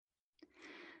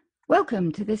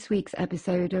Welcome to this week's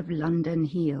episode of London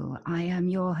Heal. I am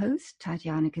your host,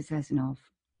 Tatiana Kazeznov.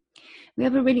 We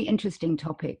have a really interesting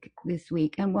topic this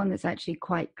week, and one that's actually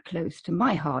quite close to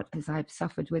my heart as I've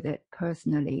suffered with it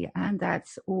personally, and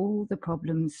that's all the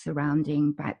problems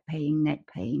surrounding back pain, neck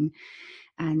pain,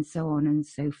 and so on and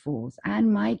so forth.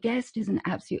 And my guest is an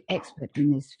absolute expert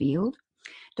in this field.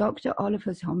 Dr.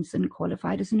 Oliver Thomson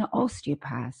qualified as an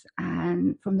osteopath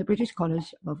and from the British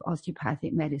College of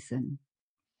Osteopathic Medicine.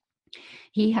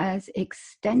 He has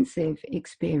extensive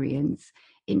experience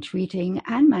in treating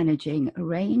and managing a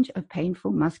range of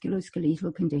painful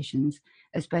musculoskeletal conditions,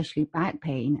 especially back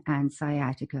pain and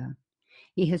sciatica.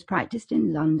 He has practiced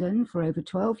in London for over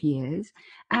 12 years,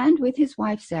 and with his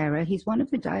wife Sarah, he's one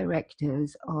of the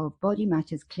directors of Body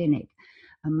Matters Clinic,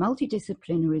 a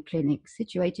multidisciplinary clinic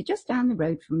situated just down the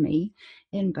road from me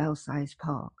in Belsize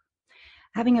Park.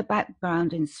 Having a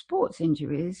background in sports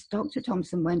injuries, Dr.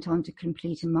 Thomson went on to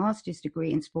complete a master's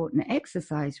degree in sport and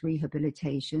exercise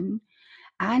rehabilitation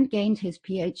and gained his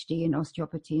PhD in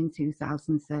osteopathy in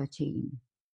 2013.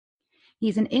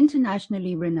 He's an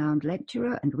internationally renowned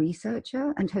lecturer and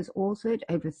researcher and has authored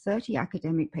over 30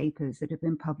 academic papers that have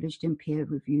been published in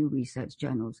peer-reviewed research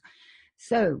journals.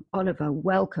 So, Oliver,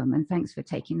 welcome, and thanks for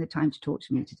taking the time to talk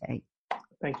to me today.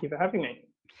 Thank you for having me.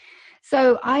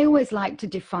 So I always like to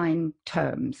define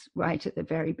terms right at the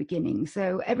very beginning.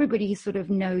 So everybody sort of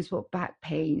knows what back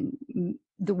pain,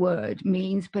 the word,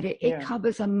 means, but it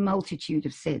covers a multitude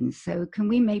of sins. So can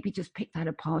we maybe just pick that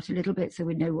apart a little bit so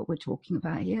we know what we're talking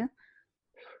about here?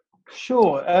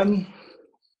 Sure.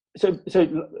 So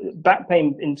back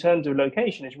pain in terms of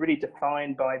location is really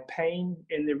defined by pain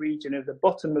in the region of the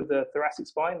bottom of the thoracic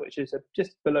spine, which is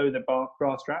just below the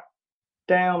bra strap,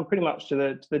 down pretty much to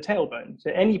the tailbone. So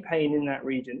any pain in that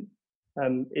region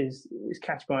is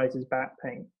categorized as back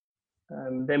pain.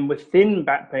 Then within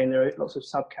back pain, there are lots of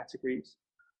subcategories.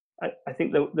 I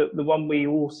think the one we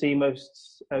all see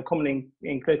most commonly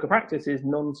in clinical practice is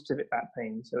non-specific back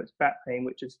pain. So it's back pain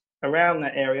which is around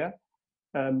that area.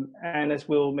 And as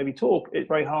we'll maybe talk, it's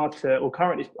very hard to, or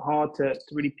currently it's hard to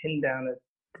really pin down a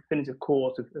definitive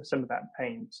cause of some of that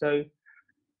pain. So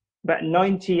about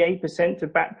 98%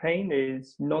 of back pain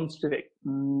is non-specific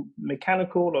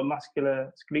mechanical or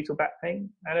musculoskeletal back pain,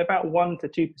 and about 1 to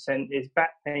 2% is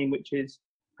back pain which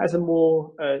has a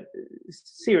more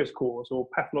serious cause or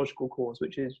pathological cause,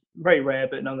 which is very rare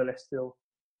but nonetheless still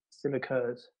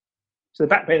occurs. So the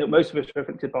back pain that most of us are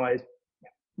affected by is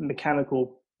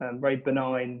mechanical, very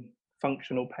benign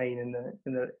functional pain in the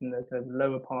kind of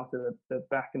lower part of the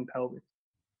back and pelvis.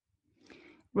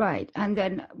 Right, and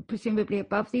then presumably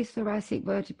above these thoracic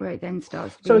vertebrae, then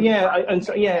starts.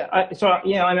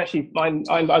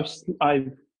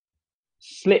 I've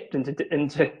slipped into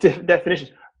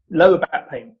definitions. Lower back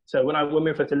pain. So when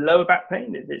we refer to lower back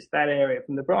pain, it's that area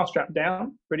from the bra strap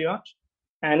down, pretty much,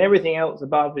 and everything else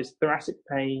above is thoracic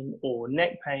pain or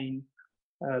neck pain.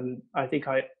 I think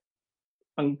I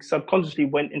subconsciously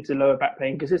went into lower back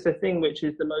pain because it's the thing which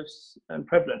is the most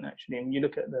prevalent, actually. And you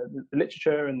look at the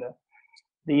literature and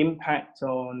the impact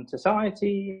on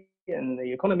society and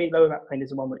the economy, lower back pain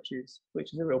is the one which is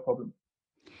a real problem.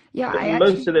 Yeah,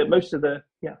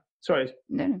 Sorry.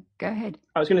 No, go ahead.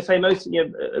 I was going to say lots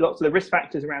of the risk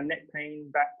factors around neck pain,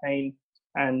 back pain,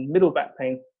 and middle back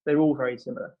pain, they're all very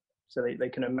similar. So they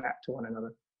can map to one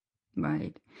another.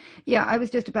 Right. Yeah, I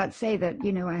was just about to say that,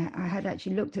 I had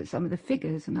actually looked at some of the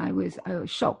figures and I was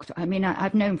shocked. I mean,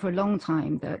 I've known for a long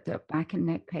time that back and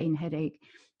neck pain, headache,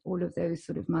 all of those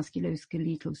sort of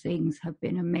musculoskeletal things have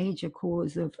been a major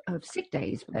cause of sick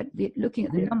days. But looking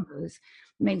at the numbers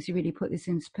makes you really put this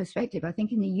in perspective. I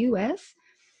think in the US,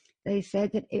 they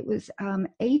said that it was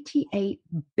 $88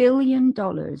 billion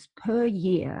per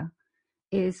year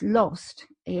is lost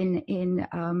in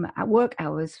work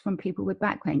hours from people with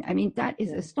back pain. I mean, that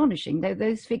is astonishing.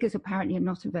 Those figures apparently are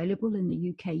not available in the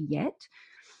UK yet.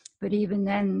 But even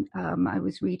then, I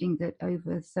was reading that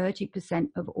over 30%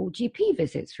 of all GP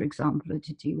visits, for example, are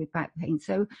to do with back pain.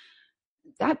 So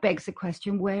that begs the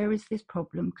question, where is this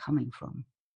problem coming from?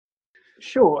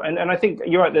 Sure, and I think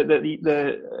you're right that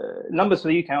the numbers for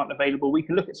the UK aren't available. We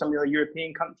can look at some of the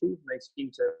European countries. They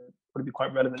seem to probably be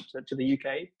quite relevant to the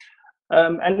UK.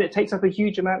 And it takes up a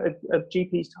huge amount of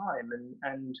GP's time.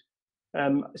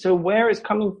 So where it's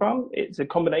coming from, it's a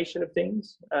combination of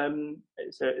things.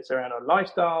 It's around our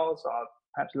lifestyles, our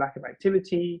perhaps lack of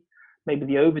activity, maybe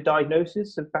the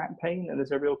overdiagnosis of back pain, and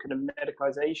there's a real kind of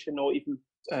medicalization or even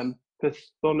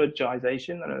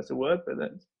pathologization. I don't know if that's a word, but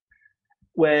that's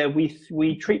where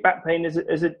we treat back pain as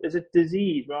a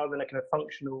disease rather than a kind of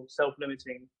functional,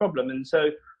 self-limiting problem. And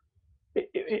so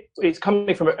it's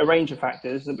coming from a range of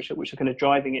factors which are kind of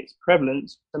driving its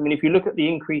prevalence. I mean, if you look at the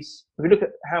increase, if you look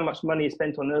at how much money is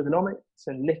spent on ergonomics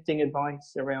and lifting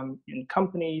advice around in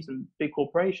companies and big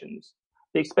corporations,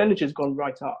 the expenditure has gone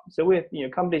right up. So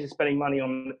companies are spending money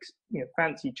on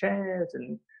fancy chairs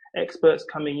and experts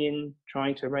coming in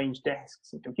trying to arrange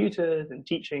desks and computers and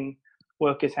teaching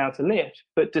workers how to lift.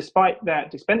 But despite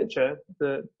that expenditure,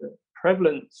 the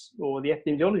prevalence or the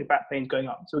epidemiology of back pain is going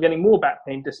up. So we're getting more back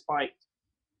pain despite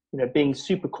being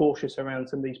super cautious around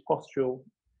some of these postural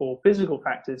or physical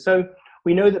factors. So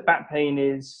we know that back pain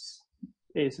is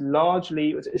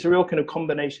largely, it's a real kind of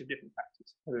combination of different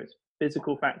factors, whether it's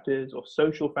physical factors or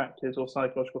social factors or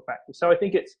psychological factors. So I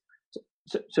think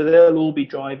so they'll all be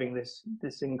driving this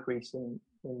increase in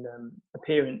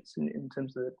appearance in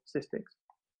terms of the statistics.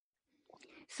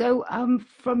 So,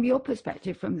 from your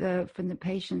perspective, from the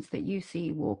patients that you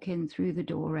see walk in through the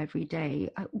door every day,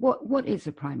 what is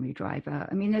the primary driver?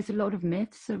 I mean, there's a lot of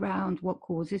myths around what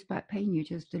causes back pain. You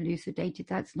just elucidated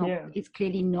that's not. Yeah. It's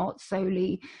clearly not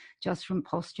solely just from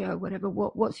posture, or whatever.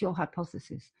 What's your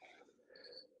hypothesis?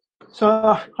 So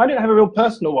I don't have a real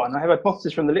personal one. I have a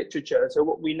hypothesis from the literature. So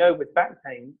what we know with back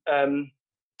pain.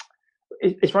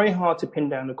 It's very hard to pin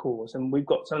down the cause, and we've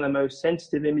got some of the most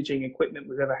sensitive imaging equipment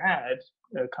we've ever had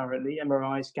currently,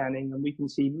 MRI scanning, and we can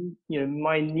see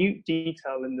minute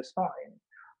detail in the spine.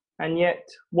 And yet,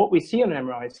 what we see on an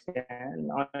MRI scan,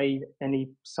 any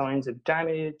signs of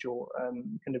damage or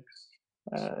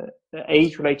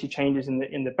age-related changes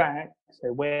in the back,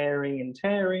 so wearing and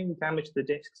tearing, damage to the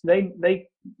discs, they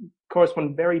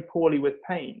correspond very poorly with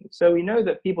pain. So we know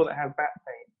that people that have back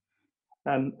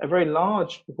pain, a very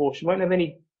large proportion won't have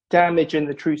any damage in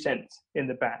the true sense in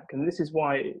the back, and this is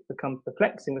why it becomes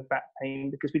perplexing with back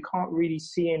pain, because we can't really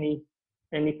see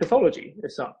any pathology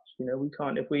as such. We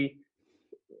can't. If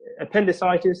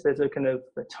appendicitis, there's a kind of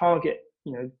a target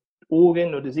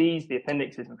organ or disease. The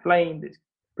appendix is inflamed. It's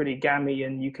pretty gammy,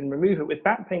 and you can remove it. With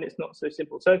back pain, it's not so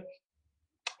simple. So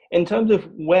in terms of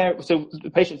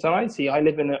the patients that I see,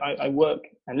 I work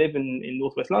and live in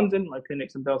northwest London. My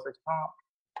clinic's in Belsize Park.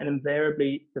 And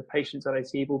invariably, the patients that I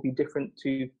see will be different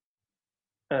to,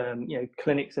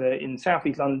 clinics that are in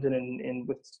southeast London and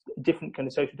with different kind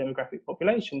of social demographic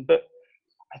population. But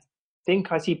I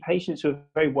think I see patients who are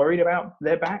very worried about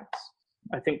their backs.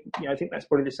 I think that's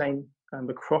probably the same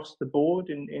across the board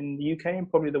in the UK and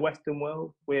probably the Western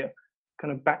world. We're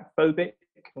kind of back phobic,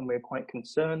 and we're quite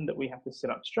concerned that we have to sit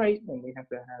up straight and we have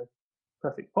to have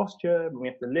perfect posture and we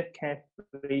have to lift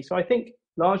carefully. So I think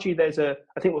largely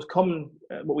I think what's common,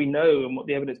 what we know and what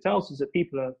the evidence tells us is that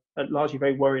people are largely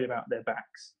very worried about their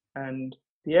backs. And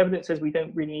the evidence says we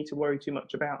don't really need to worry too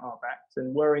much about our backs,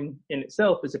 and worrying in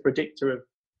itself is a predictor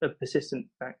of persistent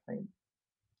back pain.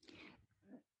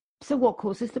 So what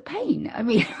causes the pain? I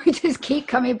mean, we just keep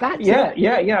coming back to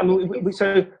Yeah. I mean,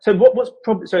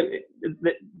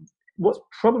 what's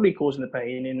probably causing the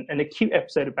pain in an acute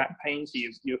episode of back pain? So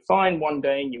you're fine one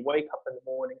day and you wake up in the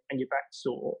morning and your back's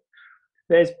sore.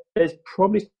 There's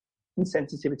probably some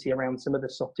sensitivity around some of the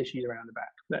soft tissues around the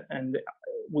back, and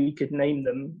we could name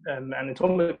them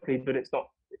anatomically, but it's not.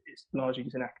 It's largely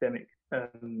just an academic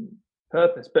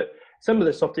purpose. But some of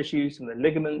the soft tissues, some of the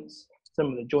ligaments, some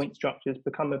of the joint structures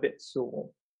become a bit sore.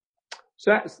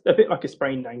 So that's a bit like a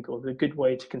sprained ankle. It's a good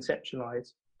way to conceptualize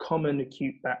common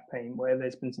acute back pain, where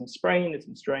there's been some sprain, there's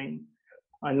some strain,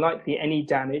 unlikely any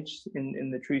damage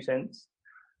in the true sense,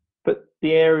 but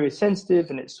the area is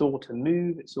sensitive and it's sore to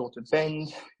move, it's sore to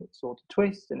bend, it's sore to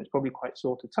twist, and it's probably quite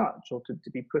sore to touch or to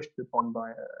be pushed upon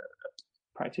by a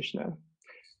practitioner.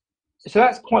 So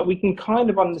we can kind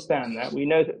of understand that. We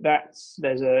know that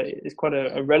it's quite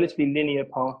a relatively linear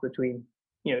path between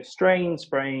strain,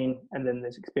 sprain, and then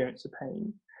there's experience of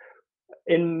pain.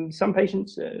 In some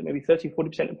patients, maybe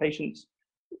 30-40% of patients,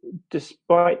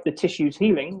 despite the tissues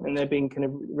healing and there being kind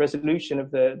of resolution of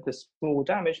the small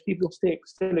damage, people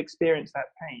still experience that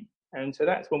pain. And so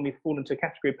that's when we fall into a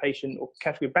category of patient or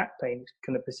category of back pain,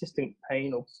 kind of persistent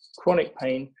pain or chronic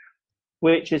pain,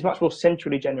 which is much more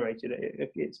centrally generated.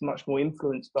 It's much more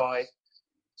influenced by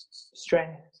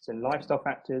stress and lifestyle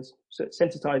factors, so it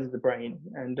sensitizes the brain.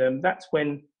 And that's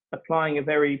when applying a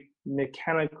very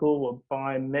mechanical or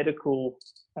biomedical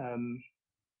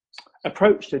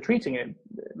approach to treating it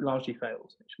largely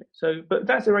fails, actually. So, but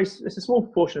it's a small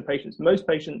proportion of patients. Most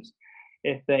patients,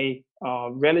 if they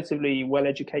are relatively well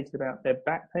educated about their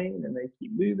back pain and they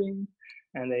keep moving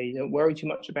and they don't worry too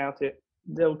much about it,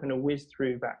 they'll kind of whiz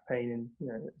through back pain in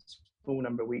a small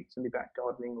number of weeks and be back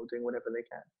gardening or doing whatever they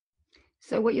can.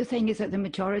 So what you're saying is that the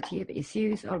majority of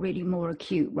issues are really more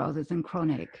acute rather than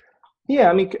chronic. Yeah,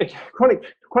 I mean, chronic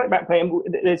back pain.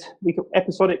 There's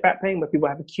episodic back pain where people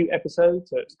have acute episodes,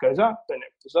 so it goes up and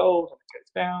it resolves and it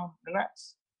goes down, and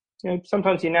that's,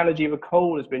 sometimes the analogy of a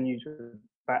cold has been used with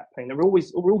back pain. We're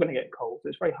all going to get colds.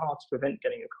 It's very hard to prevent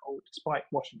getting a cold, despite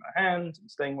washing our hands and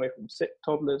staying away from sick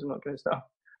toddlers and that kind of stuff.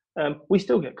 We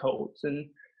still get colds, and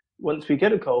once we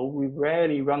get a cold, we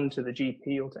rarely run to the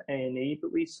GP or to A&E,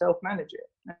 but we self-manage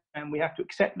it, and we have to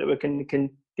accept that we're going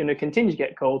to continue to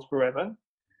get colds forever.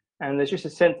 And there's just a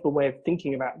sensible way of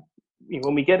thinking about,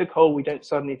 when we get a cold, we don't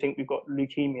suddenly think we've got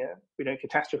leukemia. We don't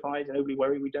catastrophize and overly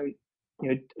worry. We don't,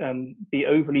 be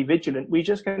overly vigilant. We're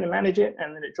just going to manage it,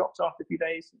 and then it drops after a few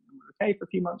days. And we're okay for a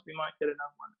few months. We might get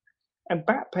another one. And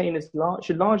back pain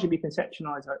should largely be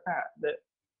conceptualized like that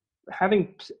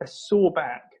having a sore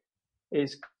back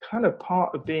is kind of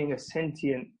part of being a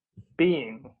sentient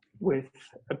being with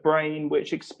a brain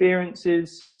which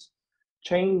experiences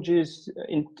changes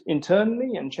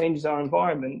internally and changes our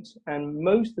environment, and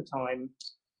most of the time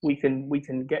we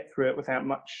can get through it without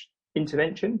much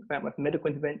intervention, without much medical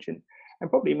intervention, and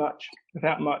probably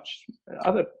without much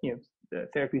other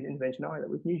therapeutic intervention either.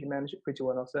 We can usually manage it pretty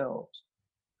well ourselves.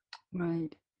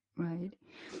 Right.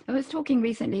 I was talking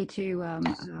recently to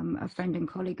a friend and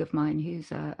colleague of mine who's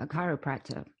a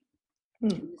chiropractor,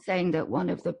 saying that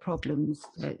one of the problems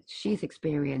that she's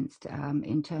experienced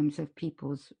in terms of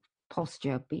people's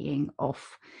posture being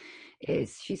off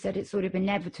is, she said, it's sort of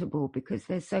inevitable because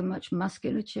there's so much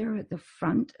musculature at the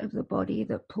front of the body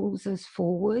that pulls us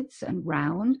forwards and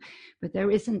round, but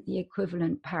there isn't the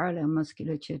equivalent parallel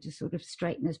musculature to sort of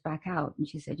straighten us back out. And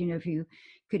she said, if you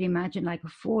could imagine like a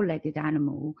four-legged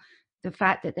animal, the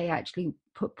fact that they actually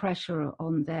put pressure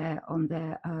on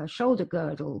their shoulder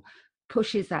girdle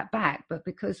pushes that back, but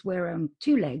because we're on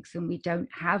two legs and we don't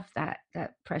have that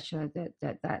pressure,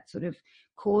 that sort of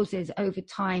causes over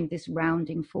time this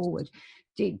rounding forward.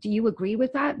 Do you agree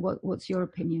with that? What's your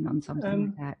opinion on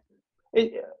something like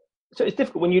that? So it's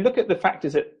difficult when you look at the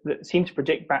factors that seem to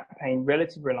predict back pain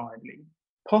relatively reliably.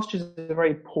 Posture is a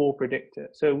very poor predictor,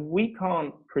 so we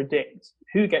can't predict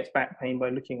who gets back pain by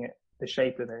looking at the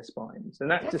shape of their spines, and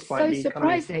that's despite so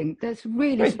surprising. That's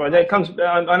really surprising. That comes,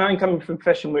 and I'm coming from a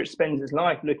profession which spends its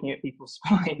life looking at people's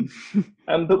spines.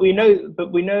 But we know that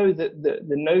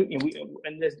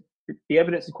and there's the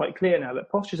evidence is quite clear now that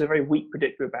posture is a very weak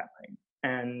predictor of back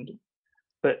pain,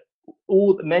 but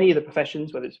many of the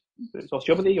professions, whether it's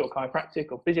osteopathy or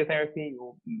chiropractic or physiotherapy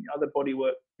or other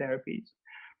bodywork therapies,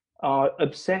 are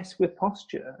obsessed with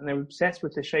posture, and they're obsessed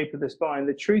with the shape of the spine.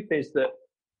 The truth is that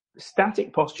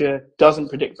static posture doesn't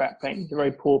predict back pain. It's a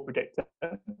very poor predictor.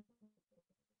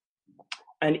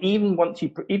 And even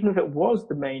if it was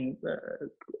the main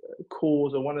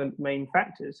cause or one of the main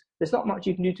factors, there's not much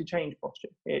you can do to change posture.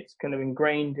 It's kind of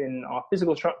ingrained in our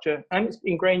physical structure, and it's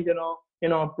ingrained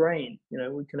in our brain.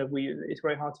 It's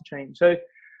very hard to change. So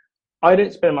I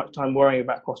don't spend much time worrying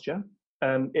about posture.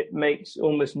 It makes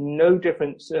almost no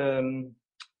difference to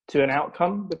an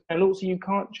outcome, and also you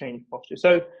can't change posture.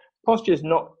 So posture is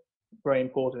not very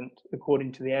important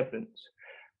according to the evidence.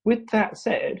 With that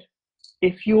said,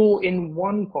 if you're in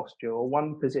one posture or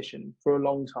one position for a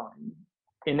long time,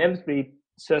 inevitably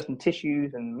certain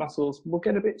tissues and muscles will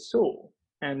get a bit sore.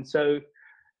 And so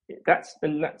that's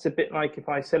a bit like if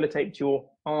I sellotaped your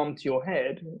arm to your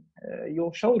head,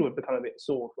 your shoulder would become a bit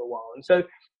sore for a while. And so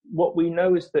what we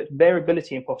know is that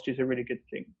variability in posture is a really good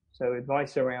thing. So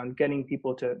advice around getting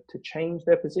people to change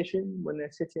their position when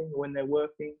they're sitting or when they're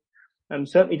working.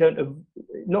 Certainly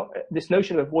not this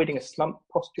notion of avoiding a slump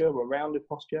posture or a rounded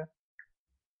posture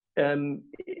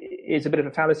is a bit of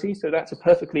a fallacy. So that's a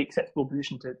perfectly acceptable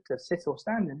position to sit or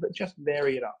stand in, but just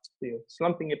vary it up. So you're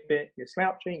slumping a bit, you're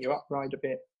slouching, you're upright a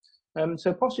bit.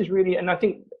 So posture is really, and I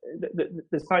think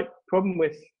the slight problem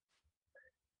with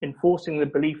enforcing the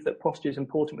belief that posture is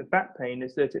important with back pain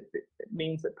is that it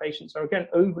means that patients are, again,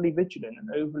 overly vigilant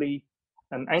and overly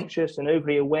anxious and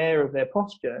overly aware of their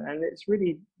posture, and it's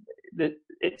really that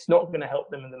it's not going to help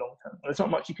them in the long term. There's not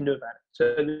much you can do about it.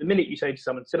 So the minute you say to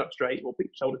someone, sit up straight or put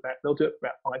your shoulders back, they'll do it for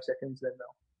about 5 seconds, then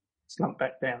they'll slump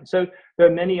back down. So there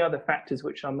are many other factors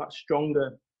which are much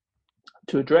stronger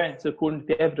to address according to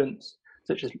the evidence,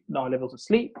 such as our levels of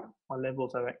sleep, our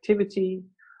levels of activity,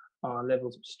 our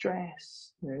levels of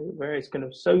stress, various kind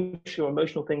of social,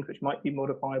 emotional things which might be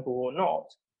modifiable or not.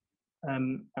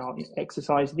 Our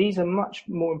exercise. These are much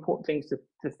more important things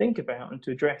to think about and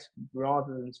to address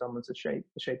rather than the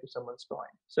shape of someone's spine.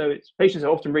 So patients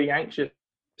are often really anxious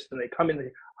and they come in, I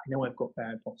know I've got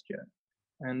bad posture.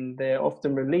 And they're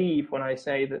often relieved when I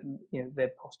say that their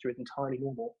posture is entirely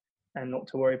normal and not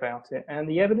to worry about it. And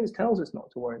the evidence tells us not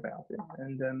to worry about it.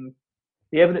 And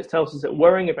the evidence tells us that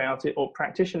worrying about it, or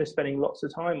practitioners spending lots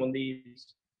of time on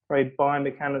these very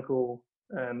biomechanical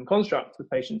constructs with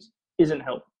patients, isn't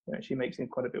helpful. It actually makes it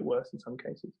quite a bit worse in some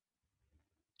cases.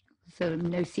 So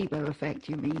nocebo effect,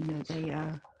 you mean?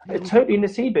 Totally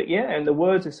nocebo, yeah. And the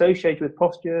words associated with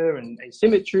posture and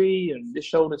asymmetry, and this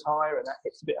shoulder's higher and that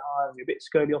hip's a bit higher and you're a bit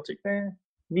scoliotic there.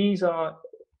 These are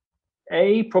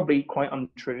A, probably quite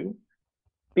untrue.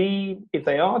 B, if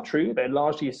they are true, they're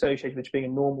largely associated with being a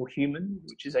normal human,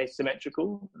 which is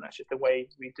asymmetrical, and that's just the way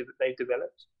they've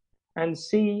developed. And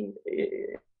C,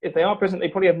 if they are present, they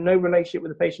probably have no relationship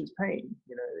with the patient's pain.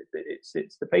 You know,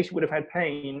 it's the patient would have had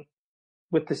pain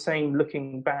with the same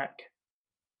looking back,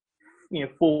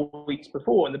 4 weeks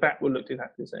before, and the back will look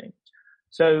exactly the same.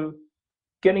 So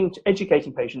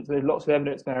educating patients, there's lots of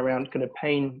evidence now around kind of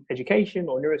pain education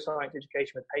or neuroscience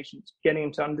education with patients, getting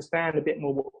them to understand a bit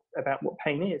more about what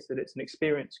pain is, that it's an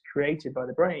experience created by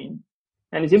the brain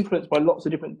and is influenced by lots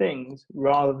of different things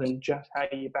rather than just how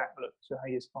your back looks or how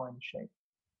your spine is shaped.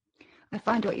 I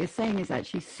find what you're saying is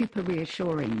actually super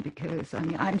reassuring, because I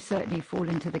mean, I'm certainly fall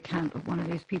into the camp of one of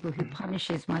those people who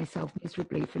punishes myself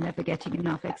miserably for never getting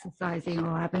enough exercising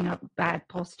or having a bad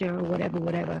posture or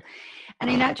whatever. And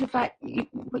in actual fact,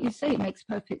 what you say makes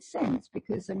perfect sense,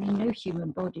 because I mean, no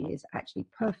human body is actually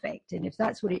perfect. And if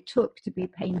that's what it took to be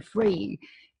pain-free,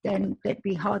 then there'd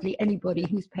be hardly anybody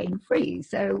who's pain-free.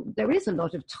 So there is a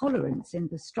lot of tolerance in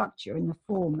the structure and the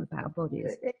form of our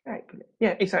bodies. Exactly.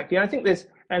 Yeah, exactly. I think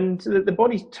the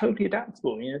body's totally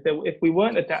adaptable. If we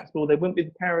weren't adaptable, there wouldn't be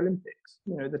the Paralympics.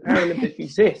 The Paralympics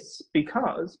exists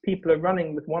because people are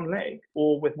running with one leg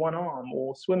or with one arm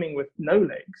or swimming with no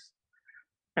legs.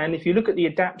 And if you look at the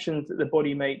adaptations that the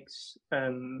body makes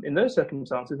in those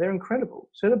circumstances, they're incredible.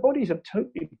 So the body's a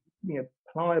totally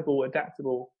pliable,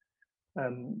 adaptable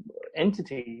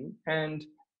entity, and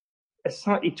a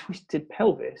slightly twisted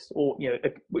pelvis, or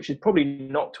which is probably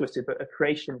not twisted, but a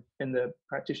creation in the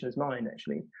practitioner's mind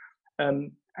actually,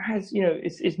 has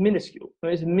it's minuscule.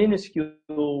 There's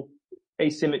minuscule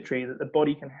asymmetry that the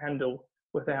body can handle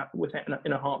without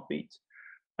in a heartbeat.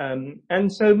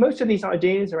 And so most of these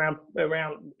ideas around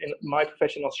in my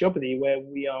profession, osteopathy, where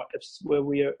we are,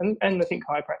 and I think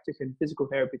chiropractic and physical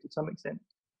therapy to some extent,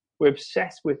 we're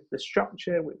obsessed with the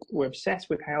structure. We're obsessed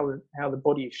with how the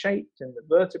body is shaped and the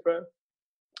vertebra.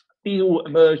 These all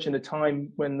emerged in a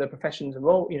time when the professions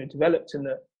developed in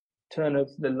the turn of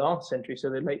the last century,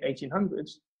 so the late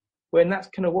 1800s, when that's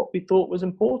kind of what we thought was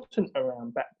important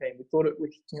around back pain. We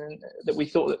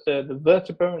thought that the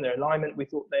vertebra and their alignment, we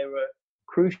thought they were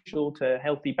crucial to a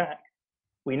healthy back.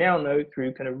 We now know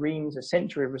through kind of reams, a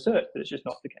century of research, that it's just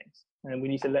not the case, and we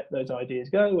need to let those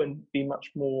ideas go and be much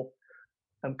more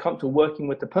comfortable working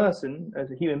with the person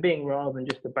as a human being rather than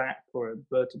just a back or a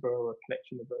vertebra or a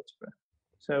collection of vertebrae.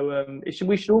 So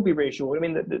we should all be reassured. I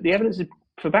mean, the evidence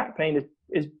for back pain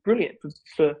is brilliant.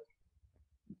 For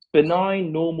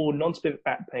benign, normal, non-specific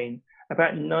back pain,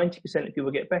 about 90% of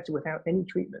people get better without any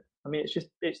treatment. I mean,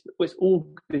 it's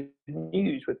all good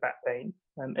news with back pain,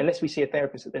 unless we see a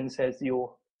therapist that then says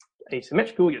you're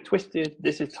asymmetrical, you're twisted,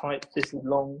 this is tight, this is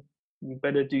long, you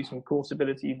better do some core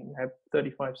stability, you can have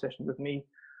 35 sessions with me.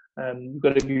 You've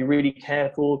got to be really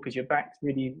careful because your back's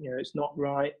really, it's not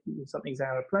right, something's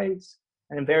out of place.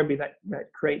 And invariably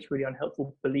that creates really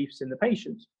unhelpful beliefs in the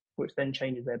patient, which then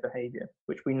changes their behavior,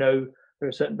 which we know there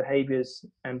are certain behaviors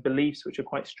and beliefs which are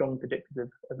quite strong predictors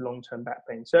of long-term back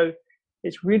pain. So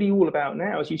it's really all about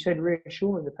now, as you said,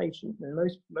 reassuring the patient. And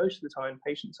most of the time,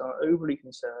 patients are overly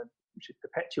concerned, which is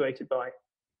perpetuated by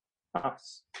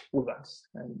us, all of us,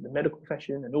 and the medical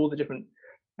profession and all the different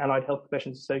allied health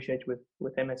professions associated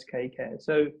with MSK care.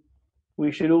 So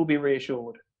we should all be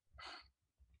reassured.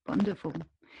 Wonderful.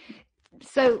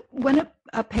 So when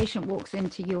a patient walks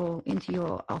into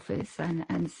your office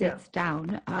and sits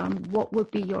down, what would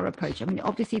be your approach? I mean,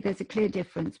 obviously there's a clear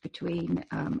difference between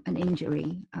an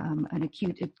injury, an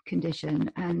acute condition,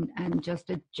 and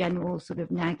just a general sort of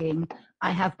nagging,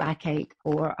 I have backache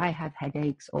or I have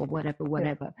headaches or whatever.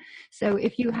 Yeah. So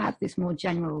if you have this more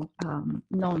general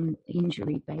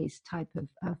non-injury based type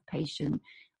of patient,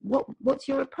 what's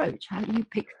your approach? How do you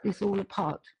pick this all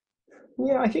apart?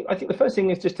 Yeah, I think the first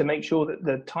thing is just to make sure that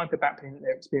the type of back pain that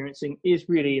they're experiencing is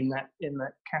really in that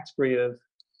category of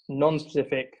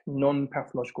non-specific,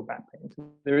 non-pathological back pain.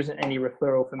 So there isn't any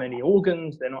referral from any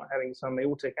organs. They're not having some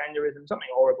aortic aneurysm, something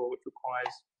horrible which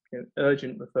requires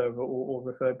urgent referral or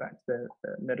referred back to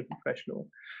the medical professional.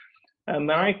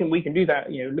 And we can do that.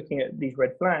 Looking at these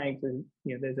red flags, and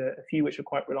there's a few which are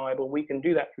quite reliable. We can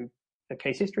do that through a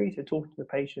case history, so talking to the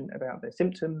patient about their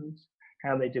symptoms.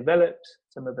 how they developed,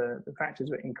 some of the factors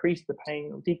that increase the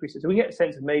pain or decrease it. So we get a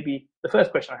sense of maybe the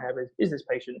first question I have is this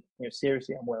patient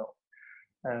seriously unwell?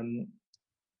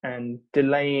 And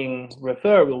delaying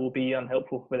referral will be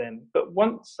unhelpful for them. But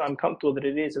once I'm comfortable that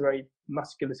it is a very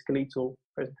musculoskeletal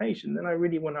presentation, then I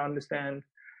really want to understand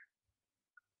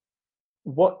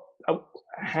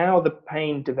how the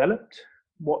pain developed,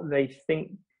 what they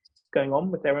think is going on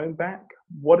with their own back,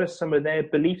 what are some of their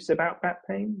beliefs about back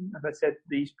pain. As I said,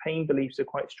 these pain beliefs are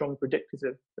quite strong predictors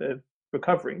of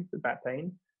recovery with back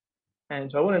pain.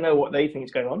 And so I want to know what they think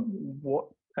is going on,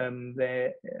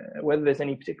 whether there's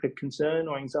any particular concern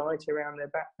or anxiety around their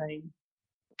back pain.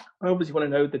 I obviously want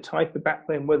to know the type of back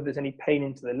pain, whether there's any pain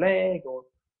into the leg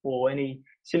or any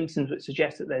symptoms that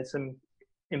suggest that there's some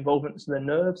involvement of the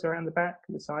nerves around the back,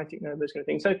 the sciatic nerve, those kind of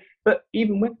things. So, but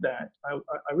even with that,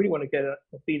 I really want to get a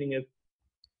feeling of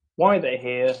why they're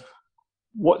here,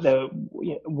 what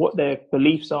their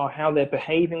beliefs are, how they're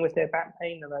behaving with their back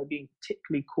pain. Are they being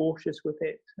particularly cautious with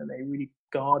it? Are they really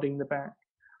guarding the back?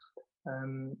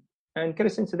 And get a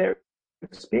sense of their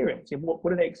experience.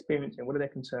 What are they experiencing? What are their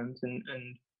concerns? And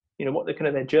what the kind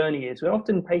of their journey is. So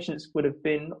often patients would have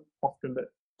been but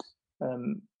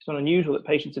it's not unusual that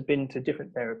patients have been to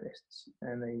different therapists,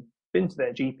 and they've been to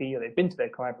their GP, or they've been to their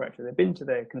chiropractor, they've been to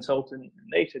their consultant, and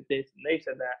they said this and they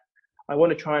said that. I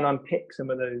want to try and unpick some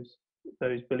of those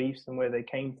beliefs and where they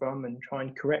came from, and try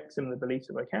and correct some of the beliefs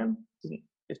if I can.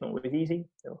 It's not always easy.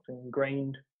 They're often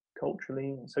ingrained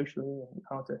culturally and socially, and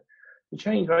hard to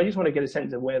change. But I just want to get a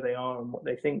sense of where they are and what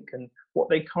they think and what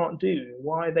they can't do.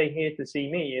 Why are they here to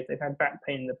see me if they've had back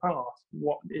pain in the past?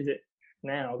 What is it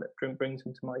now that brings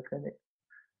them to my clinic?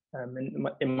 And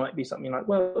it might be something like,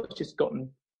 well, it's just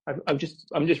I'm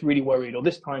just really worried, or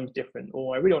this time's different,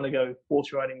 or I really want to go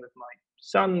horse riding with my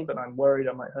son, but I'm worried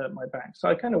I might hurt my back. So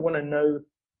I kind of want to know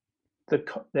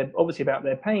they're obviously about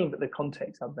their pain, but the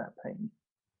context of that pain.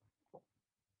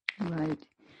 Right.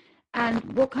 And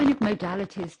what kind of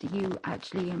modalities do you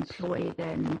actually employ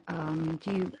then?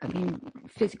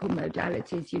 Physical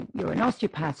modalities, you're an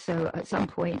osteopath, so at some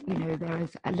point, there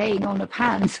is a laying on of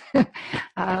hands.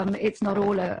 It's not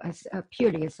all a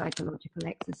purely a psychological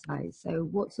exercise. So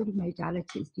what sort of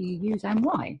modalities do you use and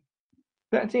why?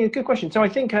 That's a good question. So I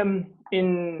think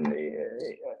in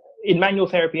manual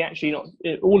therapy, actually not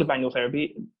all of manual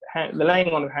therapy, the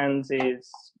laying on of hands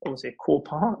is obviously a core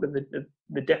part of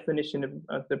the definition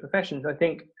of the professions. I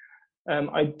think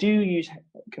I do use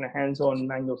kind of hands-on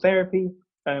manual therapy.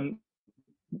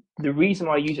 The reason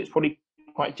I use it is probably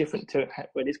quite different to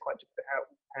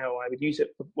how I would use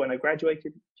it when I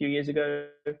graduated a few years ago.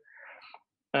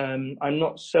 I'm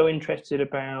not so interested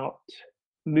about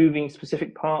moving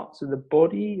specific parts of the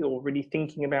body or really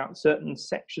thinking about certain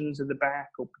sections of the back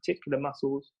or particular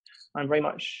muscles. I'm very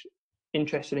much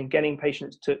interested in getting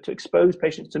patients to expose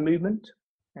patients to movement.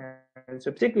 And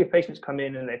so particularly if patients come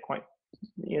in and they're quite,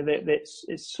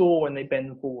 it's sore when they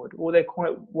bend forward, or they're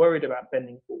quite worried about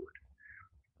bending forward,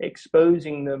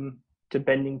 exposing them to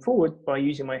bending forward by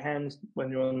using my hands when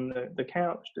they're on the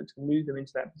couch to move them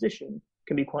into that position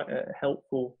can be quite a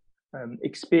helpful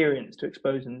experience to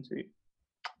expose them to.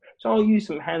 So I'll use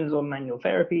some hands-on manual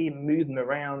therapy, move them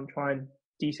around, try and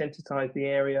desensitize the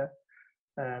area,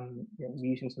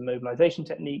 using some mobilization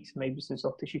techniques, maybe some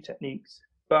soft tissue techniques.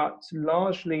 But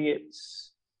largely it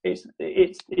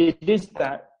is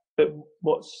that. But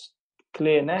what's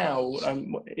clear now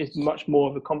is much more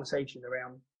of a conversation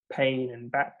around pain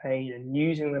and back pain, and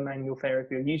using the manual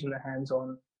therapy or using the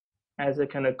hands-on as a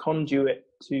kind of conduit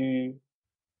to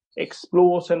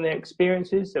explore some of their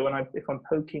experiences. So if I'm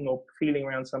poking or feeling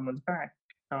around someone's back,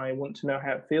 I want to know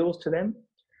how it feels to them.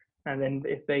 And then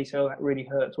if they say, oh, that really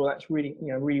hurts, well, that's really,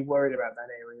 really worried about that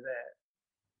area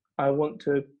there, I want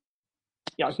to,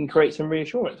 I can create some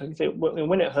reassurance. I can say, well,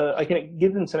 when it hurts, I can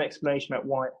give them some explanation about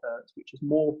why it hurts, which is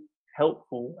more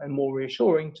helpful and more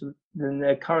reassuring than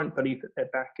their current belief that their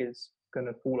back is going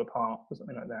to fall apart or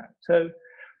something like that. So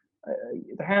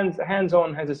the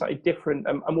hands-on has a slightly different,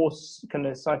 a more kind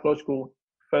of psychological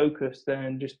focus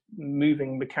than just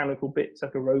moving mechanical bits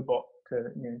like a robot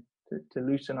to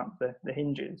loosen up the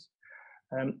hinges.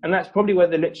 And that's probably where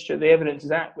the evidence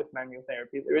is at with manual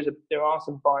therapy. There are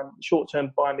some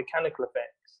short-term biomechanical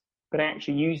effects, but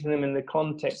actually using them in the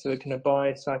context of a kind of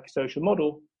biopsychosocial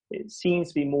model, it seems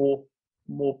to be more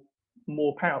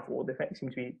powerful. The effects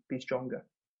seem to be stronger.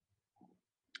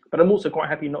 But I'm also quite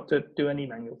happy not to do any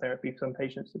manual therapy for some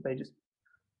patients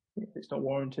if it's not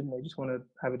warranted and they just want to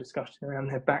have a discussion around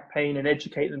their back pain and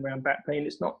educate them around back pain.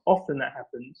 It's not often that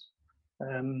happens.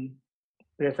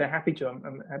 But if they're happy to,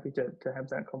 I'm happy to have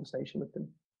that conversation with them.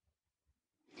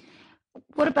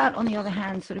 What about, on the other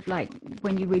hand, sort of like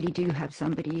when you really do have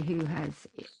somebody who has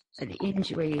an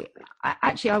injury?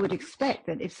 Actually, I would expect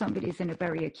that if somebody's in a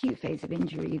very acute phase of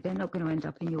injury, they're not going to end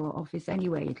up in your office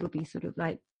anyway. It'll be sort of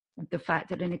like the fact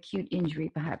that an acute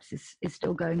injury perhaps is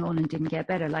still going on and didn't get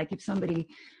better. Like if somebody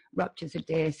ruptures a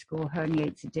disc or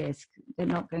herniates a disc, they're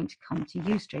not going to come to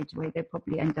you straight away. They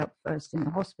probably end up first in the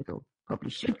hospital. Probably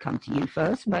should come to you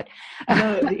first, but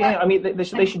no, yeah, I mean they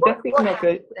should definitely not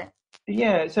go.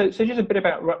 Yeah, so just a bit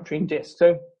about rupturing discs.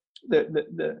 So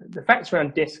the facts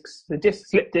around discs, the disc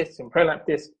slip discs and prolapse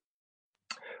discs,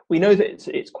 we know that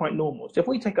it's quite normal. So if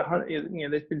we take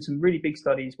there's been some really big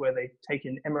studies where they've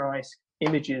taken MRI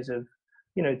images of,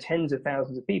 tens of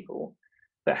thousands of people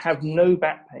that have no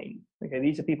back pain. Okay,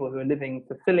 these are people who are living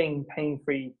fulfilling,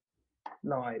 pain-free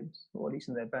lives, or at least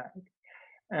in their back.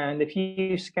 And if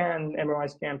you MRI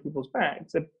scan people's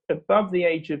backs above the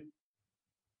age of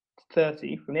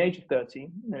 30, from the age of 30,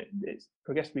 it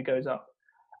progressively goes up.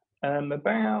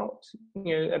 About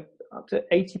up to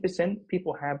 80%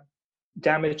 people have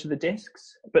damage to the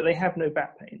discs, but they have no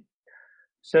back pain.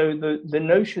 So the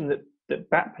notion that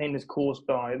back pain is caused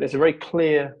by, there's a very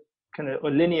clear kind of a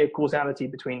linear causality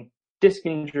between disc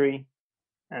injury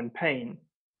and pain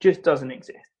just doesn't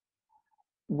exist.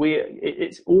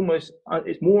 It's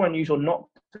more unusual not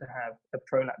to have a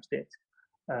prolapse disc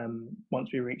once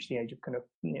we reach the age of kind of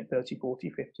 30, 40,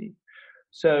 50.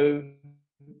 So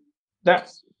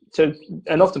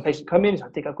and often patients come in, I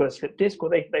think I've got a slipped disc, or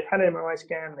they've had an MRI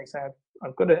scan, and they say,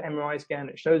 I've got an MRI scan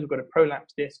that shows I've got a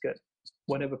prolapse disc at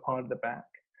whatever part of the back.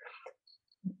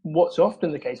 What's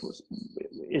often the case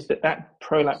is that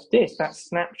prolapse disc, that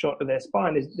snapshot of their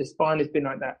spine, the spine has been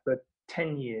like that for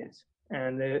 10 years,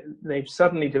 and they've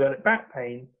suddenly developed back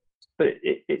pain, but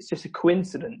it's just a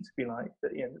coincidence, if you like,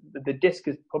 that the disc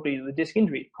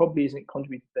injury probably isn't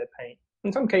contributing to their pain.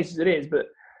 In some cases it is,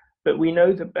 but we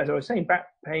know that, as I was saying, back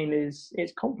pain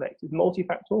it's complex, it's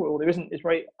multifactorial.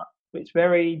 It's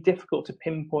very difficult to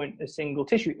pinpoint a single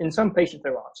tissue. In some patients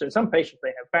there are. So in some patients they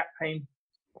have back pain,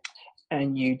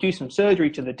 and you do some surgery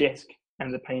to the disc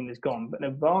and the pain is gone. But in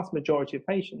a vast majority of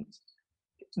patients,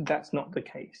 that's not the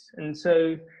case. And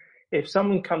so if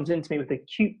someone comes into me with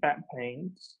acute back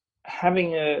pain,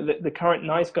 having the current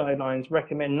NICE guidelines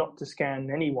recommend not to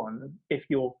scan anyone if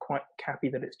you're quite happy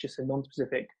that it's just a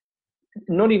non-specific.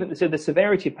 Not even so, the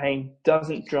severity of pain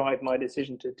doesn't drive my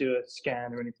decision to do a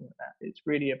scan or anything like that. It's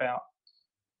really about,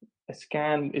 a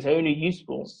scan is only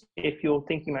useful if you're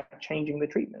thinking about changing the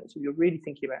treatment. So if you're really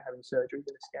thinking about having surgery,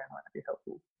 then a scan might be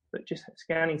helpful. But just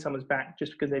scanning someone's back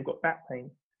just because they've got back pain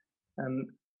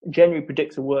generally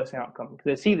predicts a worse outcome, because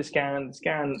they see the scan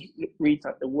reads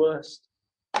like the worst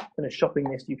kind of shopping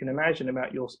list you can imagine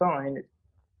about your spine. It's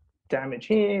damage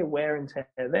here, wear and tear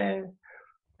there.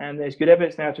 And there's good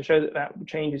evidence now to show that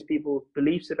changes people's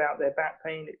beliefs about their back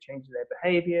pain. It changes their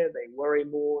behavior. They worry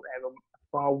more. They have a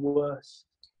far worse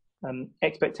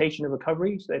expectation of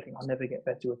recovery. So they think, I'll never get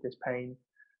better with this pain.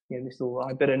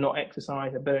 I better not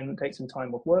exercise. I better not take some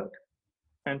time off work.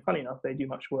 And funny enough, they do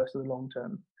much worse in the long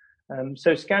term.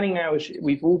 So scanning now,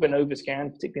 we've all been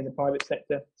overscanned, particularly in the private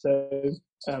sector. So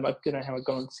I don't know how I've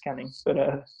gone on to scanning,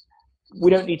 but we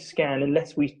don't need to scan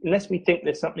unless we think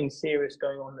there's something serious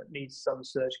going on that needs some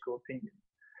surgical opinion.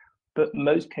 But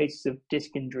most cases of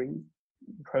disc injury,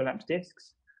 prolapse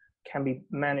discs, can be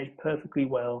managed perfectly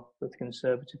well with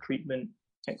conservative treatment,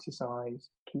 exercise,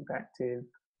 keep active,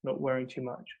 not worrying too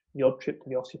much. The odd trip to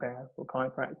the osteopath or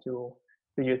chiropractor or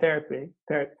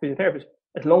physiotherapist,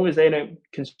 as long as they don't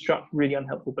construct really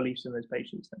unhelpful beliefs in those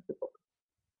patients, that's the problem.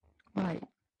 Right.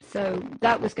 So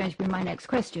that was going to be my next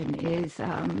question is,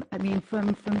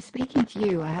 from speaking to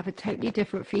you, I have a totally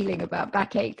different feeling about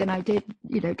backache than I did,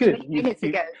 20 minutes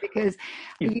ago, because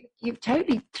you've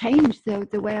totally changed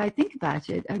the way I think about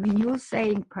it. I mean, you're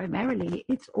saying primarily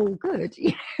it's all good,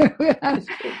 It's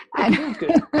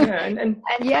good. Yeah, and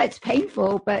yeah, it's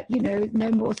painful, but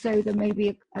no more so than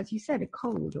maybe, as you said, a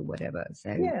cold or whatever.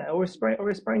 So yeah, or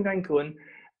a sprained ankle,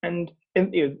 and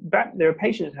there are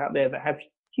patients out there that have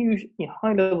huge,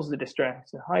 high levels of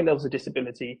distress and high levels of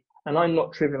disability, and I'm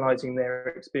not trivializing their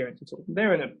experience at all.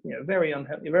 They're in a very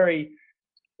unhealthy,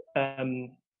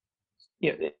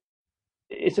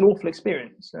 it's an awful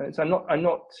experience. So I'm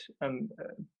not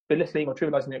belittling or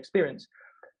trivializing their experience.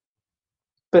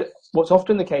 But what's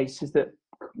often the case is that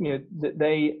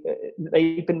that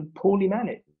they've been poorly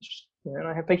managed. And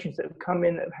I have patients that have come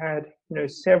in that have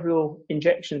had several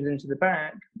injections into the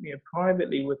back,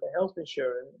 privately with their health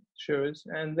insurers,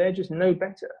 and they're just no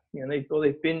better. They've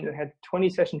had 20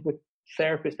 sessions with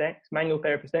therapist X, manual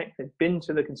therapist X. They've been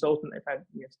to the consultant. They've had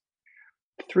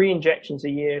 3 injections a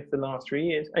year for the last 3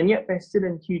 years, and yet they're still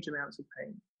in huge amounts of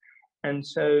pain. And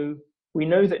so we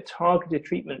know that targeted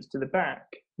treatments to the back,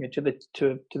 to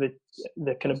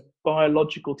the kind of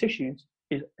biological tissues,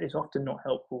 is often not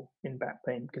helpful in back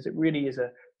pain, because it really is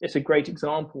it's a great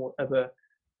example of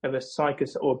a psycho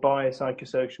or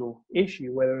biopsychosocial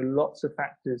issue where there are lots of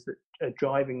factors that are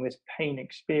driving this pain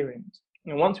experience.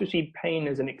 And once we see pain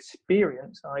as an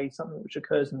experience, i.e. something which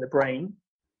occurs in the brain,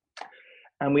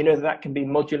 and we know that can be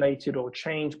modulated or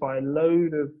changed by a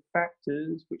load of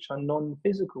factors which are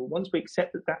non-physical. Once we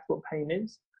accept that that's what pain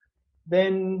is,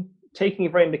 then taking a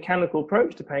very mechanical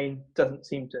approach to pain doesn't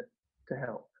seem to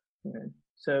help.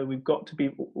 So we've got to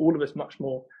be, all of us, much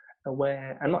more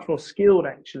aware and much more skilled,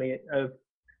 actually, of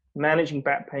managing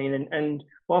back pain. And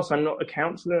whilst I'm not a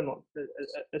counsellor, not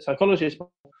a psychologist,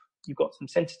 you've got some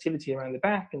sensitivity around the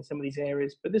back and some of these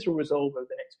areas, but this will resolve over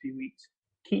the next few weeks.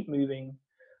 Keep moving.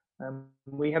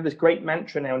 We have this great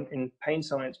mantra now in pain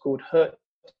science called "hurt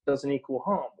doesn't equal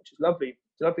harm," which is lovely.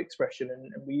 It's a lovely expression,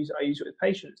 and I use it with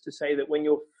patients to say that when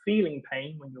you're feeling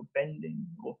pain, when you're bending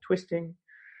or twisting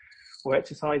or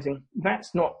exercising,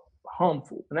 that's not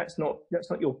harmful, and that's not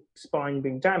your spine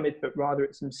being damaged, but rather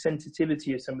it's some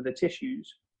sensitivity of some of the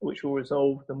tissues which will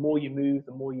resolve the more you move,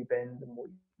 the more you bend, the more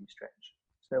you stretch.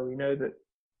 So we know that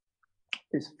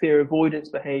this fear avoidance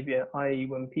behavior, i.e.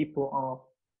 when people are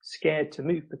scared to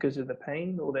move because of the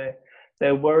pain, or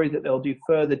they're worried that they'll do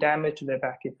further damage to their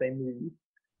back if they move.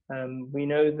 We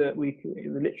know that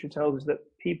the literature tells us that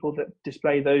people that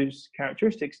display those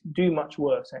characteristics do much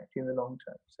worse actually in the long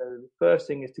term. So the first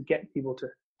thing is to get people to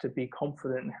be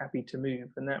confident and happy to move,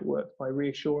 and that works by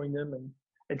reassuring them and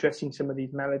addressing some of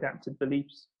these maladaptive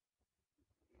beliefs.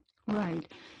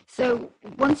 Right. So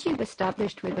once you've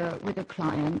established with a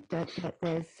client that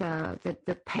there's that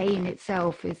the pain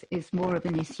itself is more of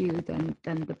an issue than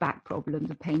the back problem,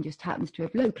 the pain just happens to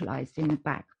have localized in the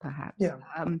back, perhaps. Yeah.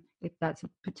 If that's a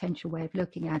potential way of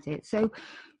looking at it. So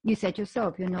you said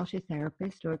yourself you're not a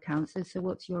therapist or a counselor. So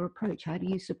what's your approach? How do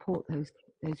you support those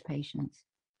patients?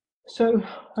 So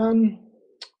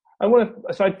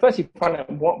I'd firstly find out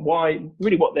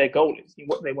what their goal is,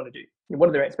 what they want to do, what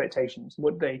are their expectations,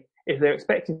 if they're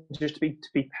expecting just to be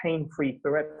pain-free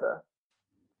forever,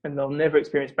 and they'll never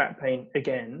experience back pain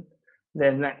again,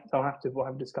 then we'll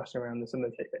have a discussion around some of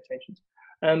those expectations.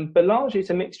 But largely it's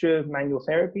a mixture of manual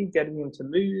therapy, getting them to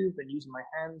move and using my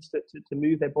hands to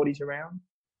move their bodies around.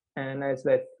 And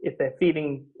if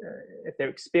they're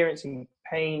experiencing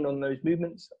pain on those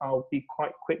movements, I'll be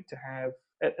quite quick to have,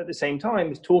 at the same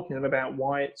time, is talking to them about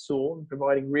why it's sore and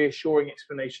providing reassuring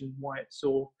explanation why it's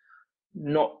sore.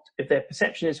 Not if their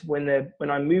perception is when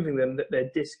I'm moving them that their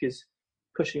disc is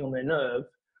pushing on their nerve.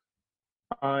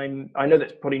 I know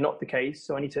that's probably not the case,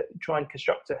 so I need to try and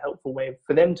construct a helpful way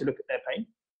for them to look at their pain.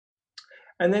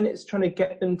 And then it's trying to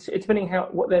get them to, it's depending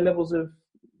what their levels of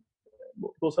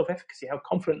self-efficacy, how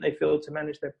confident they feel to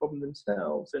manage their problem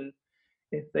themselves, and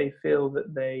if they feel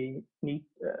that they need,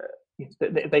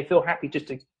 if they feel happy just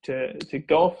to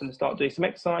go off and start doing some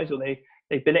exercise, or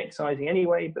they've been exercising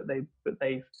anyway, but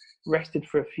they've rested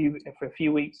for a few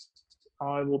weeks,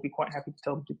 I will be quite happy to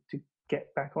tell them to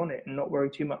get back on it and not worry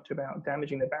too much about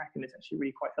damaging the back. And it's actually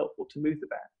really quite helpful to move the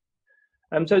back.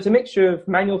 So it's a mixture of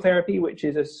manual therapy, which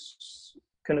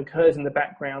kind of occurs in the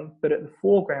background, but at the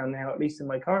foreground now, at least in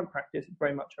my current practice, it's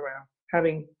very much around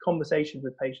having conversations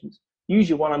with patients,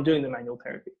 usually while I'm doing the manual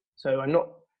therapy. So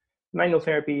manual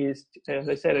therapy is, as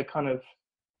I said,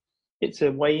 it's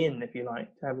a way in, if you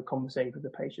like, to have a conversation with the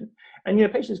patient. And,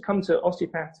 patients come to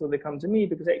osteopaths or they come to me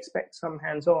because they expect some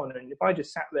hands-on. And if I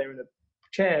just sat there in a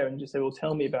chair and just say, well,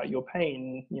 tell me about your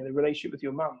pain, the relationship with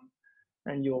your mum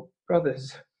and your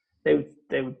brothers,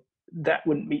 that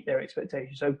wouldn't meet their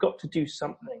expectations. So I've got to do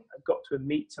something. I've got to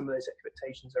meet some of those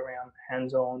expectations around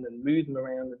hands-on and move them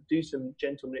around and do some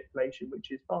gentle manipulation,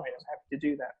 which is fine. I'm happy to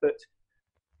do that. But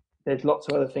there's lots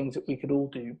of other things that we could all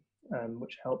do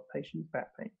which help patients'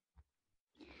 back pain.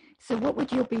 So what would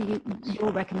be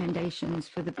your recommendations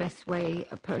for the best way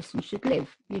a person should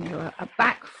live, a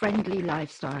back-friendly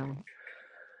lifestyle?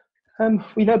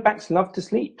 We know backs love to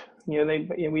sleep.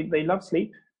 They love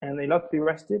sleep and they love to be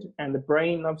rested, and the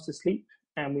brain loves to sleep.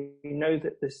 And we know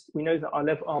that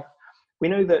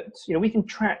we can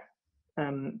track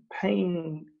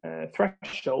pain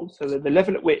thresholds, so that the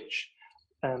level at which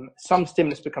some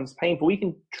stimulus becomes painful, we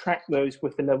can track those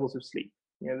with the levels of sleep.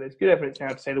 There's good evidence now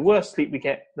to say the worse sleep we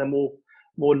get, the more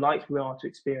likely we are to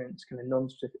experience kind of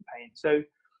non-specific pain. So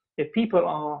if people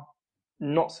are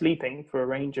not sleeping for a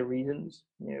range of reasons,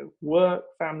 work,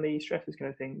 family, stress, those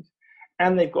kind of things,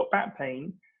 and they've got back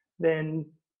pain, then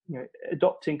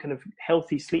adopting kind of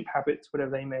healthy sleep habits,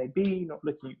 whatever they may be, not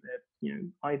looking at their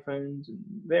iPhones and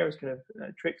various kind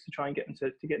of tricks to try and get them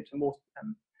to get into more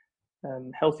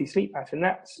healthy sleep pattern.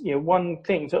 That's one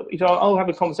thing. So I'll have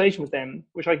a conversation with them,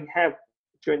 which I can have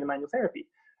during the manual therapy,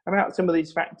 about some of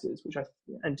these factors,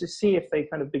 and just see if they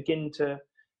kind of begin to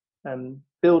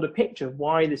build a picture of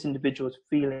why this individual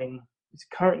is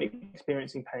currently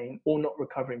experiencing pain or not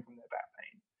recovering from their back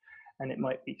pain. And it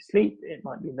might be sleep, it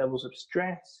might be levels of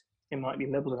stress, it might be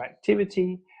levels of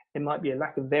activity, it might be a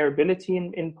lack of variability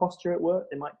in posture at work.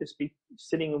 They might just be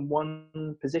sitting in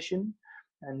one position,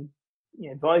 and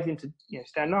advising to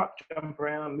stand up, jump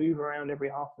around, move around every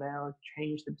half an hour,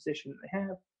 change the position that they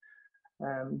have.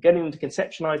 Getting them to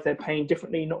conceptualize their pain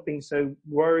differently, not being so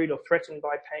worried or threatened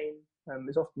by pain,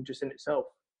 is often just in itself.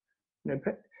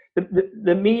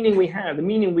 The meaning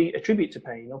we attribute to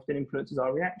pain often influences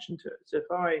our reaction to it. So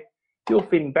if you're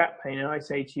feeling back pain and I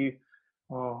say to you,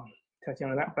 "Oh,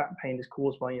 Tatiana, that back pain is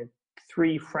caused by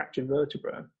 3 fractured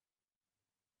vertebrae,"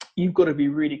 you've got to be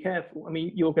really careful. I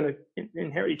mean, you're going to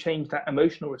inherently change that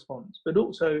emotional response, but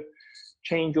also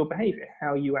change your behavior,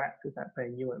 how you act with that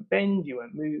pain. You won't bend, you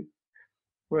won't move.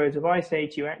 Whereas if I say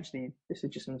to you, actually, this is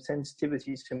just some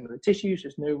sensitivities to some of the tissues,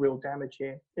 there's no real damage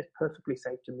here, it's perfectly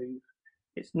safe to move.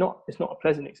 It's not a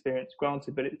pleasant experience,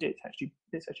 granted, but it's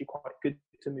actually quite good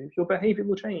to move. Your behavior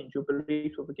will change, your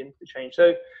beliefs will begin to change.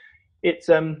 So it's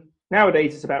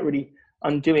nowadays it's about really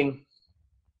undoing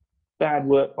bad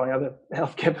work by other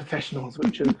healthcare professionals,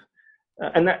 which have,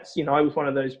 and that's I was one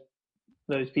of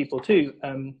those people too.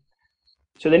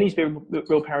 So there needs to be a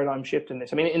real paradigm shift in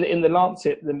this. I mean, in the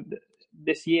Lancet,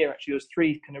 this year actually, there was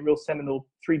 3 kind of real seminal,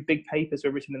 3 big papers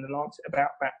were written in the Lancet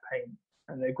about back pain,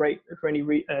 and they're great for any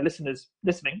listeners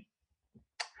listening.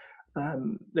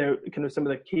 They're kind of some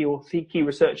of the key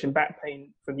research in back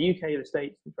pain from the UK, the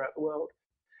States, and throughout the world.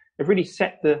 They've really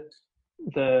set the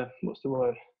what's the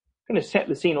word? Kind of set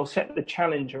the scene or set the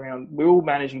challenge around. We're all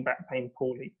managing back pain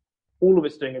poorly. All of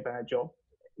us doing a bad job.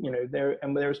 There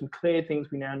are some clear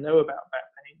things we now know about back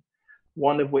pain.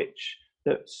 One of which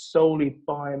that solely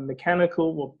biomechanical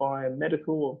or biomedical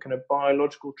or kind of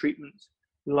biological treatments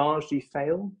largely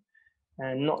fail,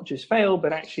 and not just fail,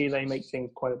 but actually they make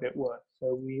things quite a bit worse.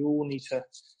 So we all need to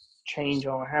change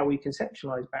how we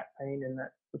conceptualize back pain, and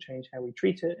that will change how we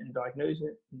treat it and diagnose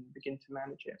it and begin to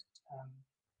manage it.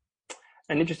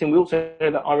 And interesting, we also know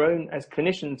that our own, as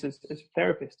clinicians, as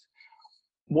therapists,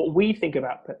 what we think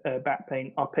about back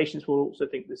pain, our patients will also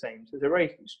think the same. So they're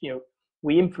very,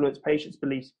 we influence patients'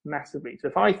 beliefs massively. So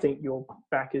if I think your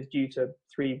back is due to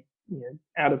 3,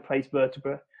 out of place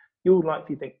vertebrae, you'll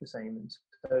likely think the same. And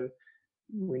so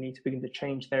we need to begin to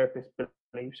change therapists'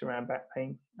 beliefs around back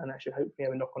pain, and that should hopefully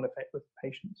have a knock-on effect with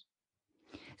patients.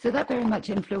 So that very much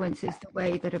influences the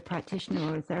way that a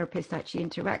practitioner or a therapist actually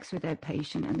interacts with their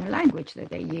patient and the language that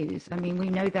they use. I mean, we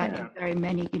know that in very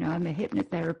many, I'm a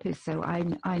hypnotherapist, so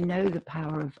I know the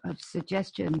power of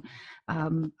suggestion.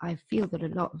 I feel that a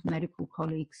lot of medical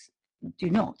colleagues do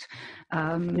not.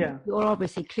 You're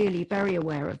obviously clearly very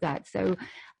aware of that. So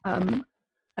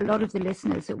a lot of the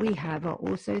listeners that we have are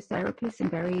also therapists in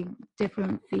very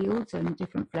different fields and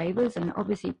different flavors. And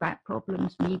obviously back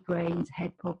problems, migraines,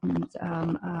 head problems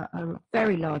are a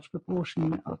very large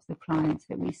proportion of the clients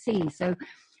that we see. So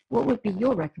what would be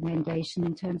your recommendation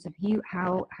in terms of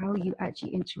how you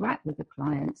actually interact with the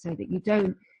client so that you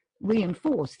don't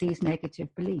reinforce these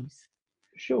negative beliefs?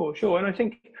 Sure. And I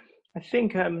think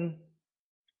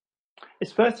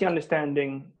it's firstly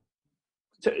understanding.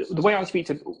 So the way I speak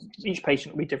to each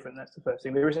patient will be different. That's the first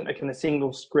thing. There isn't a kind of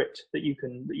single script that you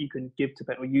can give to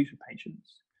or use with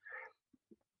patients.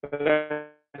 But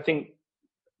I think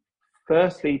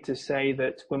firstly to say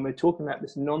that when we're talking about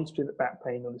this non-specific back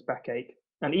pain or this backache,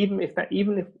 and even if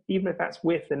that's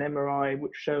with an MRI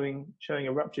which showing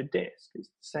a ruptured disc, it's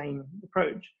the same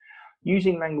approach.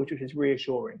 Using language which is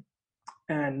reassuring,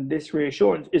 and this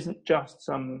reassurance isn't just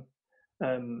some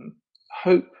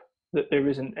hope that there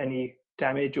isn't any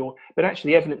damage, but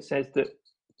actually the evidence says that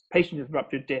patients with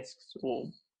ruptured discs or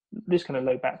this kind of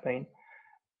low back pain,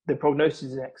 the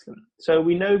prognosis is excellent. So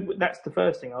we know that's the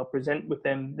first thing. I'll present with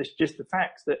them just the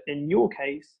facts that in your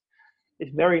case,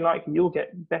 it's very likely you'll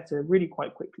get better really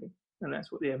quite quickly, and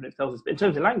that's what the evidence tells us. But in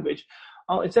terms of language,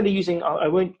 I'll use any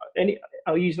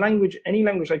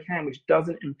language I can which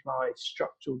doesn't imply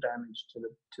structural damage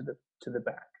to the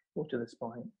back or to the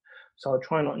spine. So I'll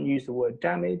try not to use the word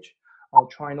damage. I'll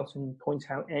try not to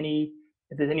point out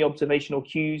if there's any observational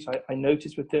cues I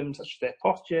notice with them, such as their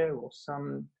posture or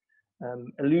some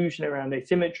illusion around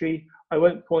asymmetry. I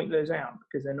won't point those out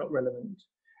because they're not relevant,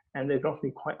 and they're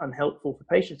often quite unhelpful for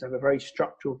patients to have a very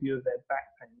structural view of their back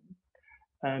pain.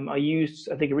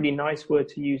 I think a really nice word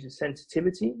to use is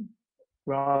sensitivity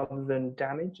rather than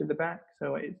damage of the back.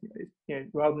 So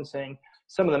rather than saying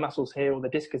some of the muscles here or the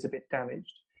disc is a bit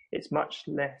damaged, it's much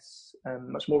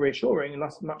much more reassuring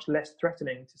and much less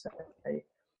threatening to say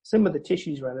some of the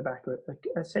tissues around the back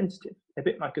are sensitive, a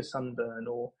bit like a sunburn,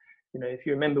 or if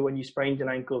you remember when you sprained an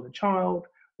ankle as a child,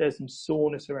 there's some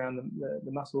soreness around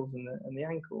the muscles and the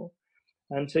ankle.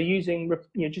 And so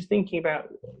just thinking about,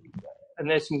 and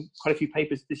there's quite a few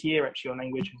papers this year actually on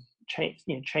language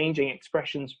and changing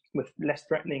expressions with less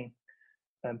threatening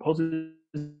positive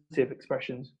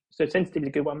expressions. So sensitivity is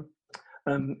a good one.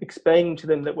 Explaining to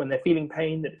them that when they're feeling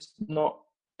pain, that it's not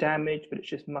damage, but it's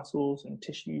just muscles and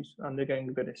tissues undergoing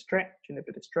a bit of stretch and a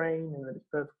bit of strain, and that it's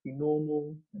perfectly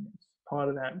normal, and it's part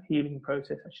of that healing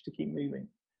process actually to keep moving.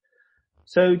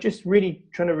 So just really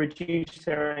trying to reduce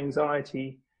their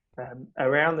anxiety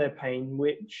around their pain,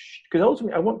 because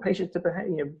ultimately I want patients to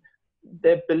behave,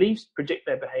 their beliefs predict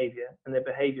their behavior and their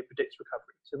behavior predicts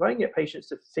recovery. So if I can get patients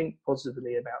to think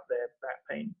positively about their back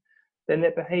pain, then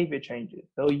their behavior changes.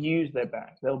 They'll use their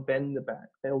back, they'll bend the back,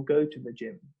 they'll go to the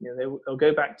gym, they'll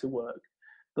go back to work,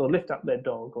 they'll lift up their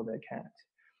dog or their cat.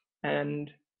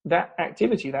 And that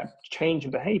activity, that change in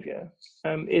behavior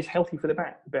is healthy for the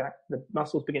back. The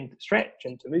muscles begin to stretch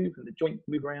and to move, and the joints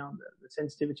move around, the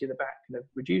sensitivity of the back kind of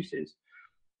reduces.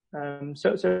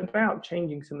 So it's about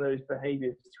changing some of those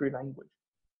behaviors through language.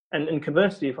 And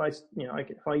conversely, if I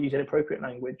use inappropriate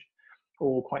language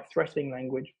or quite threatening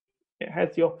language, it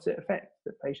has the opposite effect,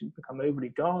 that patients become overly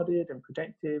guarded and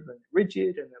protective and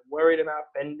rigid, and they're worried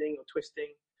about bending or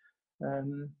twisting.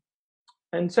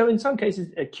 And so in some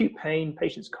cases, acute pain,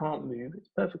 patients can't move. It's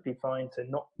perfectly fine to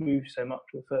not move so much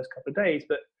for the first couple of days,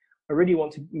 but I really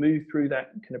want to move through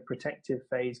that kind of protective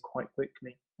phase quite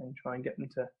quickly and try and get them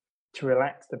to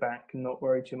relax the back and not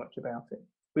worry too much about it.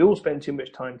 We all spend too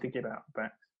much time thinking about the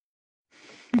back.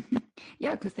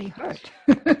 Yeah, because they hurt.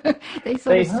 They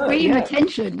scream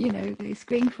attention, they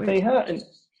scream for attention. They hurt,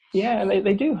 and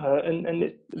they do hurt,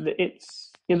 and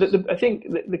it's I think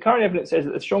the current evidence says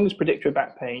that the strongest predictor of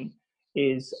back pain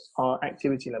is our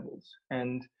activity levels,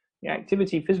 and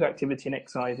physical activity and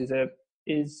exercise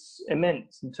is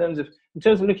immense in terms of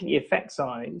looking at the effect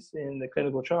size in the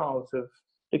clinical trials of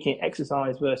looking at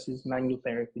exercise versus manual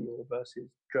therapy or versus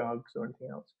drugs or anything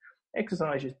else.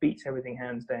 Exercise just beats everything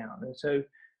hands down, and so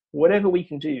whatever we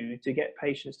can do to get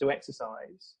patients to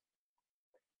exercise,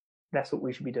 that's what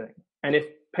we should be doing. And if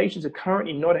patients are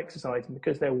currently not exercising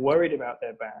because they're worried about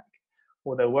their back,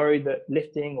 or they're worried that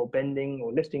lifting or bending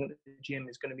or lifting at the gym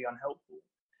is going to be unhelpful,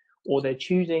 or they're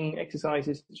choosing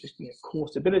exercises just core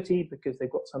stability because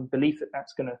they've got some belief that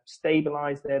that's going to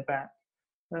stabilize their back,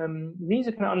 these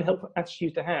are kind of unhelpful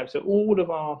attitudes to have. So all of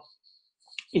our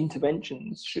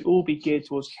interventions should all be geared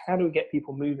towards how do we get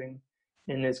people moving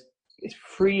in as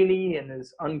freely and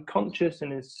as unconscious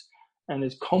and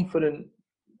as confident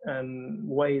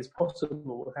way as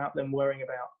possible without them worrying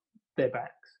about their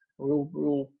backs. We're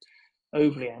all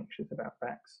overly anxious about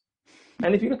backs.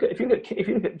 And if you look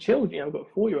at children, I've got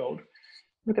a 4-year-old.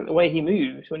 Look at the way he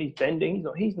moves when he's bending.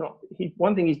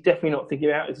 One thing he's definitely not thinking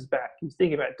about is his back. He's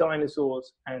thinking about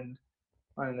dinosaurs and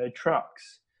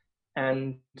trucks.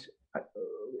 And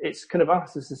it's kind of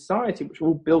us as a society which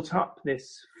all built up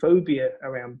this phobia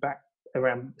around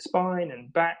spine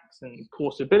and backs and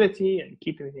core stability and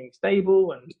keeping everything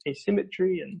stable and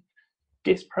asymmetry and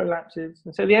disc prolapses.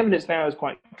 And so the evidence now is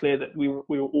quite clear that we were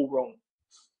all wrong.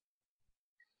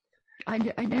 I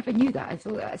never knew that. I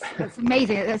thought that's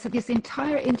amazing. This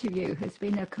entire interview has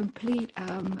been a complete,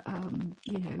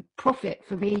 profit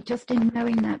for me just in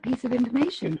knowing that piece of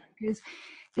information, because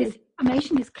this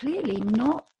information is clearly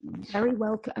not very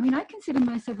well. I mean, I consider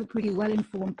myself a pretty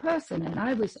well-informed person, and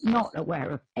I was not aware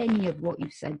of any of what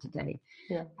you've said today.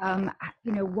 Yeah.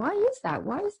 Why is that?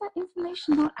 Why is that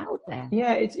information not out there?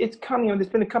 Yeah, it's coming. There's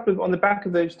been a couple of, on the back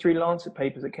of those 3 Lancet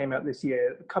papers that came out this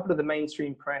year, a couple of the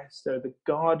mainstream press, so the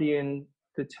Guardian,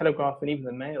 the Telegraph, and even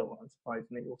the Mail,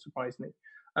 surprisingly,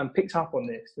 picked up on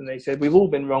this, and they said we've all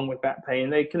been wrong with back pain.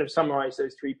 And they kind of summarised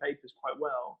those 3 papers quite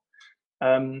well.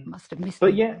 Must have missed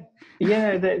but them.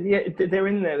 they're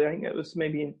in there. I think it was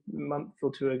maybe a month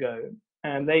or 2 ago,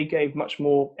 and they gave much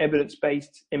more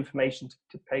evidence-based information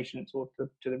to patients or to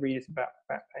the readers about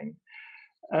back pain.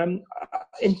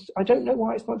 I don't know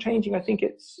why it's not changing. I think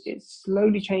it's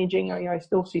slowly changing. I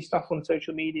still see stuff on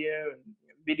social media and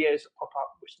videos that pop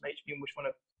up which makes me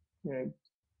want to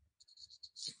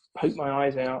poke my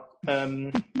eyes out.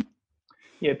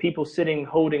 People sitting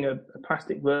holding a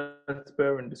plastic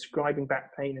vertebra and describing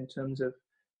back pain in terms of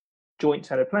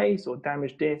joints out of place or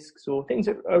damaged discs or things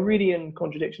that are really in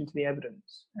contradiction to the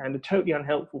evidence and are totally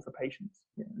unhelpful for patients.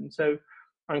 And so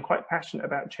I'm quite passionate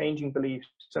about changing beliefs.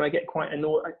 So I get quite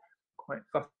annoyed, quite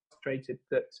frustrated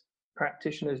that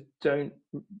practitioners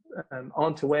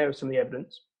aren't aware of some of the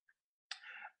evidence,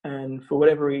 and for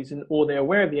whatever reason, or they're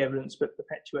aware of the evidence but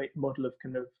perpetuate a model of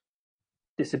kind of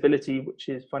disability which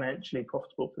is financially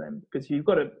profitable for them. Because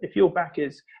if your back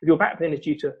pain is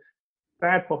due to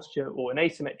bad posture or an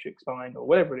asymmetric spine or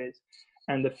whatever it is,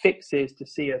 and the fix is to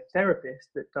see a therapist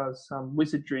that does some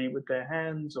wizardry with their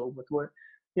hands or with what,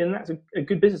 that's a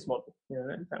good business model.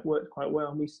 That works quite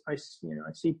well. And I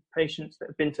see patients that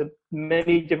have been to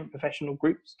many different professional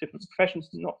groups, different professions,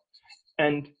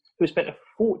 and who have spent a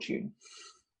fortune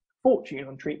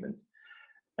on treatment,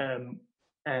 and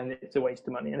it's a waste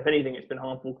of money. And if anything, it's been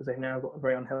harmful because they've now got a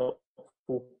very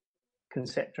unhelpful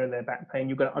conception of their back pain.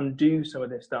 You've got to undo some of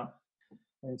this stuff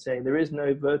and say there is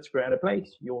no vertebra out of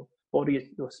place. Your body is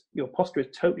your posture is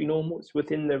totally normal. It's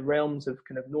within the realms of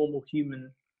kind of normal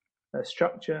human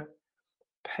structure.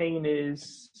 Pain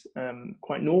is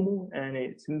quite normal, and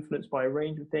it's influenced by a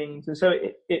range of things. And so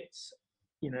it's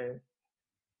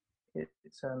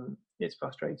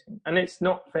frustrating, and it's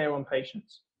not fair on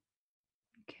patients.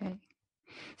 Okay.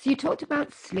 So you talked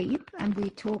about sleep, and we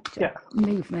talked about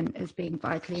movement as being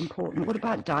vitally important. What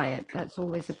about diet? That's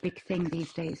always a big thing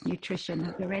these days. Nutrition.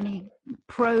 Are there any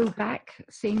pro-back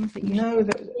things that you? No,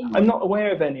 I'm not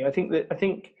aware of any.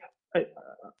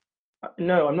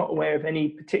 No, I'm not aware of any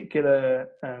particular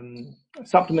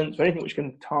supplements or anything which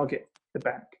can target the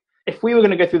back. If we were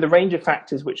going to go through the range of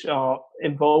factors which are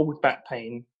involved with back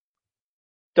pain,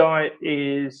 diet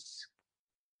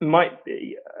might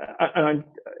be,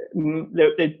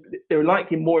 there are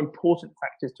likely more important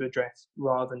factors to address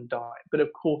rather than diet. But of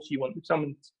course, if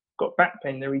someone's got back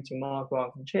pain, they're eating Mars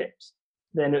bars and chips,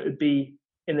 then it would be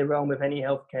in the realm of any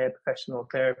healthcare professional or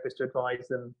therapist to advise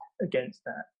them against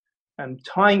that.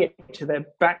 Tying it to their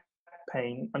back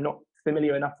pain, I'm not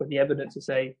familiar enough with the evidence to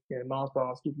say, Mars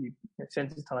bars give you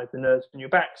sensitize the nerves in your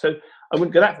back. So I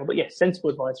wouldn't go that far. But yes, sensible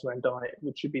advice around diet,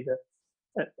 which should be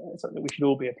something that we should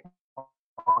all be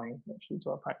applying actually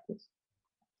to our practice.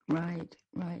 Right.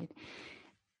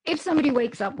 If somebody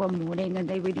wakes up one morning and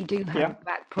they really do have a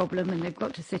back problem and they've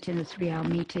got to sit in a 3-hour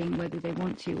meeting, whether they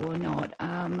want to or not,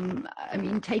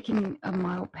 taking a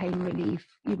mild pain relief,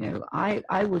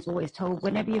 I was always told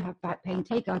whenever you have back pain,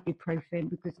 take ibuprofen,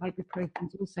 because ibuprofen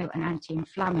is also an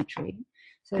anti-inflammatory.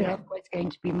 So therefore it's going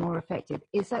to be more effective.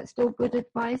 Is that still good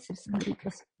advice if somebody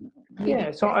just...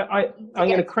 So I'm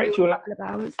going to correct your...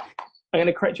 I'm going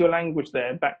to correct your language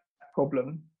there, back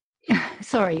problem.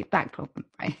 Sorry, back problem,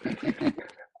 right?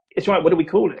 It's right. What do we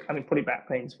call it? Probably back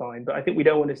pain's fine, but I think we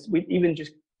don't want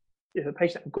to. If a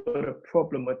patient has got a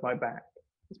problem with my back,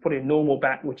 it's probably a normal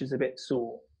back which is a bit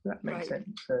sore. That makes sense.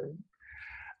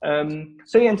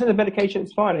 So in terms of medication,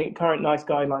 it's fine. I think current NICE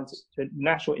guidelines, the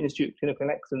National Institute of Clinical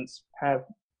Excellence, have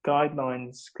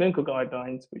clinical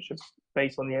guidelines, which are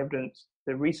based on the evidence.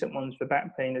 The recent ones for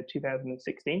back pain are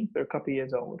 2016. They're a couple of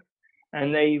years old,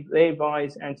 and they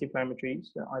advise anti-inflammatories,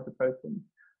 ibuprofen,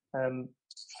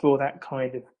 for that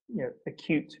kind of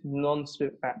acute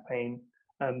non-specific back pain.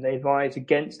 They advise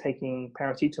against taking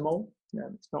paracetamol.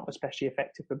 It's not especially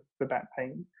effective for back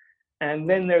pain. And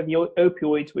then there are the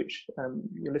opioids, which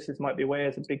your listeners might be aware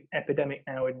is a big epidemic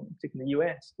now, particularly in the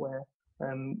US,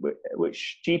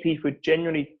 which GPs would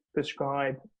generally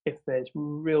prescribe if there's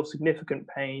real significant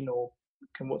pain or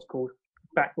what's called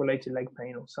back-related leg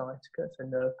pain or sciatica, so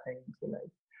nerve pain to the leg.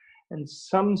 And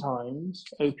sometimes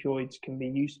opioids can be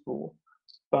useful,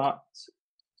 but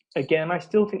again, I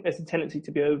still think there's a tendency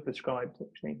to be overprescribed,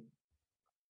 actually.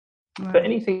 Right. But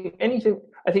anything,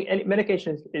 I think any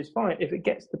medication is fine if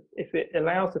it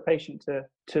allows the patient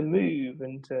to move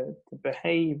and to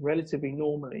behave relatively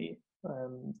normally,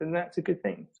 then that's a good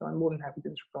thing. So I'm more than happy to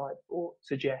prescribe or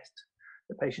suggest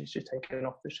that patients just take an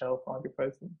off-the-shelf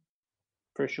ibuprofen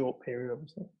for a short period,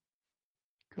 obviously.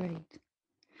 Great.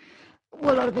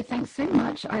 Well, Oliver, thanks so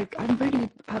much. I'm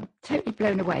totally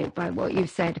blown away by what you've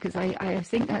said, because I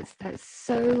think that's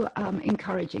so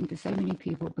encouraging for so many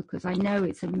people, because I know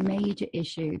it's a major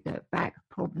issue, that back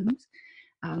problems,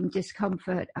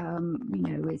 discomfort,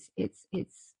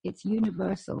 it's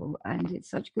universal, and it's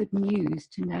such good news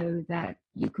to know that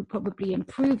you could probably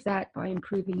improve that by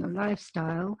improving your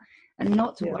lifestyle, and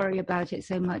not to worry about it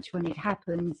so much when it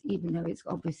happens, even though it's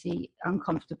obviously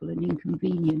uncomfortable and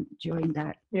inconvenient during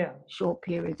that short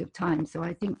period of time. So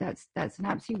I think that's an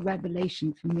absolute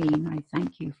revelation for me, and I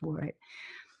thank you for it.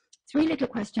 3 little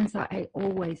questions that I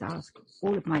always ask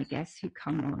all of my guests who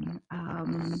come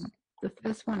on. The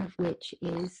first one of which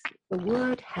is the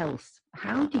word health.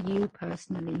 How do you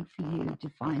personally, for you,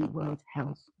 define the word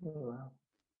health?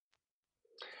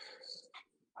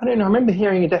 I don't know. I remember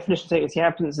hearing a definition saying it's the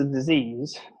absence of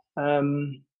disease.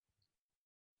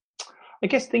 I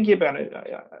guess thinking about it,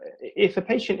 if a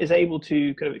patient is able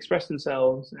to kind of express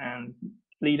themselves and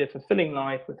lead a fulfilling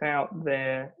life without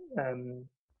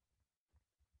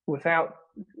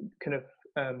kind of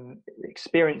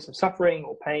experience of suffering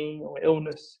or pain or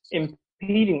illness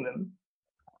impeding them,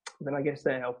 then I guess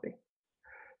they're healthy.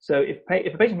 So if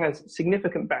a patient has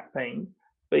significant back pain,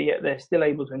 but yet they're still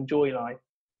able to enjoy life,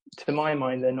 to my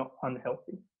mind, they're not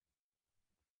unhealthy.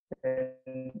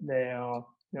 And they are,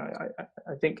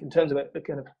 I think in terms of a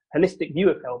kind of holistic view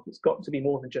of health, it's got to be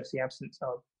more than just the absence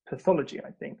of pathology.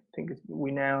 I think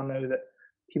we now know that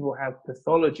people have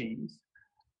pathologies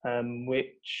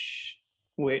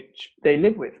which they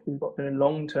live with. We've got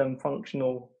long-term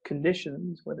functional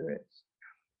conditions, whether it's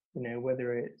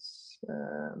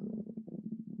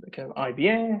kind of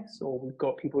IBS, or we've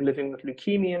got people living with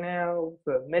leukemia now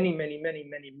for many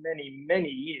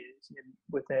years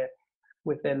with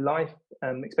their life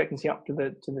expectancy up to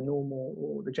the normal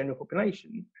or the general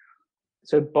population.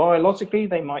 So biologically,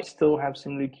 they might still have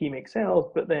some leukemic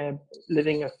cells, but they're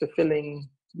living a fulfilling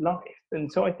life.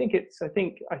 And so I think it's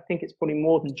probably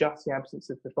more than just the absence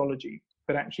of pathology,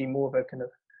 but actually more of a kind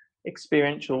of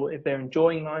experiential. If they're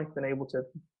enjoying life and able to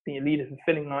lead a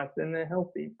fulfilling life, then they're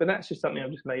healthy. But that's just something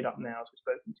I've just made up now as we've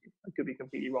spoken to you. I could be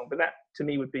completely wrong, but that to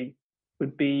me would be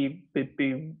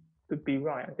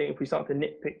right. I think if we start to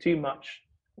nitpick too much,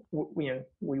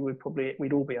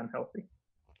 we'd all be unhealthy.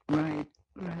 Right.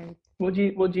 What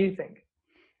do you think?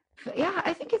 Yeah,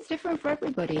 I think it's different for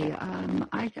everybody.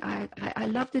 I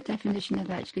love the definition that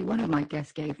actually one of my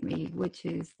guests gave me, which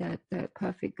is that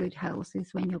perfect good health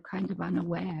is when you're kind of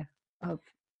unaware of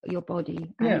your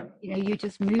body. And, you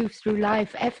just move through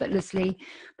life effortlessly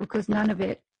because none of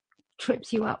it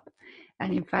trips you up.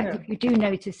 And in fact, if you do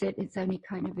notice it, it's only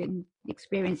kind of in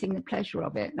experiencing the pleasure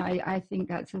of it. And I think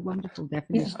that's a wonderful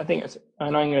definition. Yeah, I think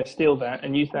and I'm going to steal that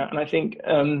and use that. And I think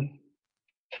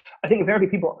very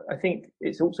people, I think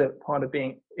it's also part of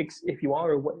being, if you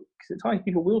are aware, because at times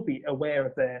people will be aware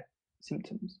of their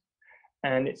symptoms,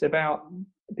 and it's about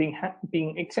being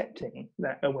accepting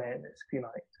that awareness, if you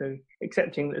like. So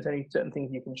accepting that there's only certain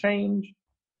things you can change,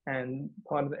 and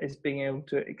part of it is being able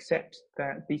to accept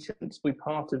that these symptoms will be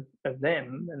part of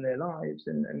them and their lives,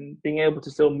 and being able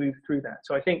to still move through that.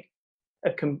 So I think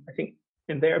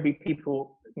invariably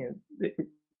people,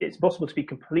 it's possible to be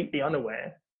completely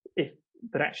unaware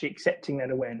but actually accepting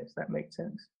that awareness. That makes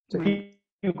sense. So if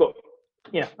you've got,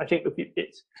 I think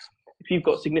if you've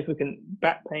got significant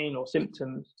back pain or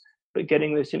symptoms, but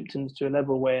getting those symptoms to a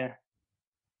level where,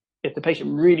 if the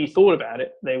patient really thought about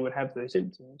it, they would have those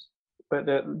symptoms, but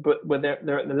where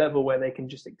they're at the level where they can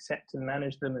just accept and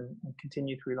manage them and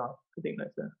continue through life. I think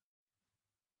that's there.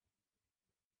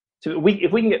 So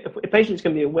if patients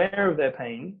can be aware of their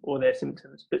pain or their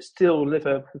symptoms, but still live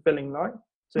a fulfilling life.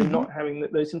 So not having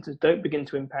those symptoms don't begin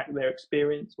to impact their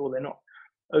experience, or they're not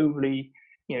overly,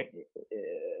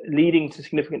 leading to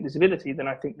significant disability, then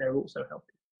I think they're also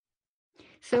healthy.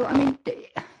 So, I mean,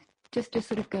 just to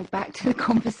sort of go back to the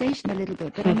conversation a little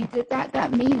bit, but I mean,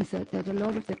 that means that a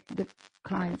lot of the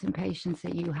clients and patients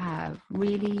that you have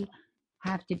really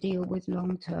have to deal with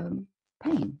long-term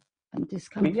pain and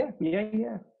discomfort. Yeah.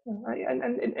 And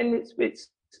it's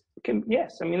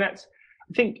yes. I mean, I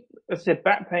think, as I said,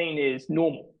 back pain is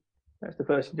normal. That's the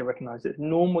first thing to recognize. It's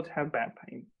normal to have back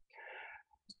pain.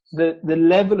 The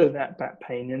level of that back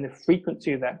pain and the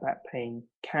frequency of that back pain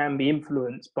can be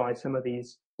influenced by some of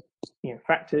these,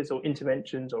 factors or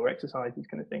interventions or exercise, these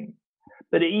kind of things.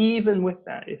 But even with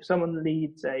that, if someone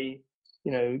leads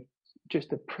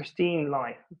just a pristine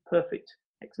life, perfect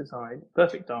exercise,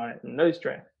 perfect diet, and no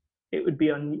stress, it would be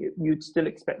you'd still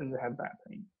expect them to have back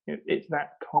pain. It's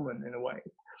that common in a way.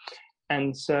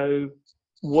 And so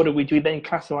what do? We then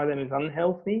classify them as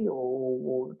unhealthy,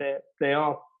 or they're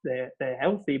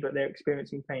healthy, but they're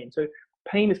experiencing pain. So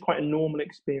pain is quite a normal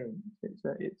experience. It's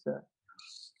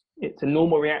a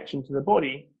normal reaction to the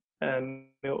body,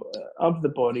 of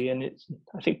the body, and it's,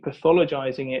 I think,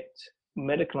 pathologizing it,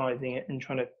 medicalizing it, and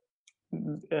trying to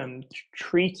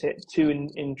treat it too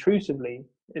intrusively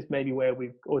is maybe where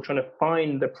or trying to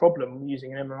find the problem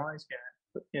using an MRI scan.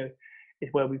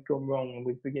 Is where we've gone wrong, and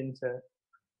we begin to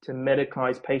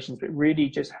medicalize patients that really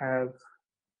just have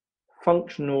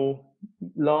functional,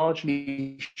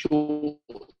 largely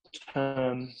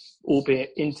short-term,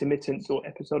 albeit intermittent or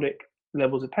episodic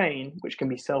levels of pain, which can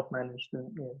be self-managed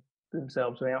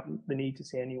themselves without the need to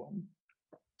see anyone.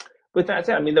 But that's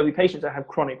it. I mean, there'll be patients that have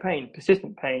chronic pain,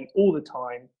 persistent pain all the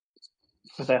time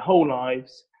for their whole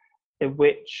lives, in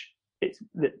which it's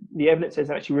the evidence says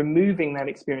actually removing that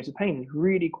experience of pain is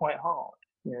really quite hard.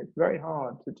 It's very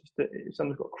hard to just, if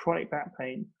someone's got chronic back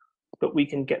pain, but we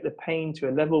can get the pain to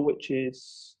a level which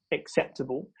is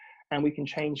acceptable, and we can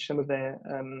change some of their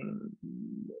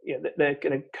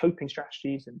kind of coping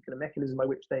strategies and kind of mechanism by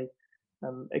which they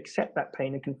accept that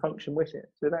pain and can function with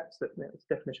it. So that's the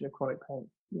definition of chronic pain.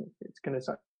 It's kind of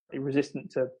be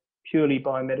resistant to purely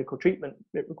biomedical treatment.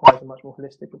 It requires a much more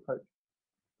holistic approach.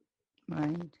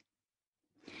 Right.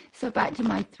 So back to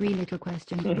my three little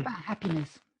questions. What about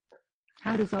happiness?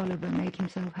 How does Oliver make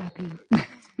himself happy?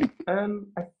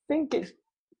 I think it's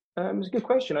a good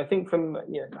question. I think from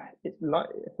it's like,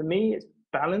 for me, it's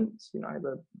balance. I have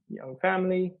a young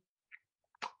family.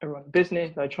 I run a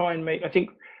business. I try and I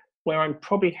think where I'm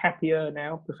probably happier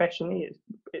now professionally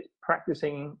is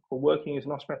practicing or working as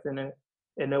an osteopath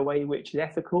in a way which is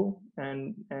ethical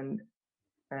and kind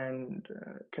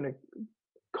of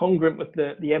congruent with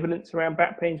the evidence around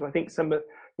back pain. So I think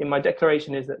in my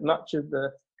declaration is that lots of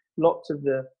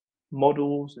the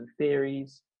models and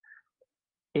theories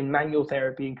in manual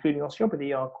therapy, including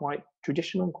osteopathy, are quite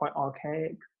traditional, quite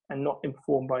archaic, and not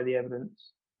informed by the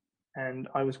evidence. And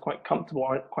I was quite comfortable,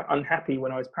 quite unhappy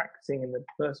when I was practicing in the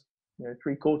first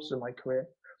 3/4 of my career,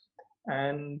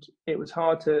 and it was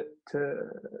hard to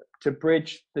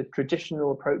bridge the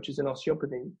traditional approaches in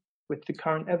osteopathy with the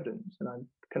current evidence. And I've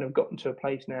kind of gotten to a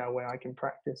place now where I can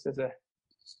practice as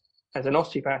an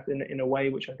osteopath in a way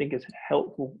which I think is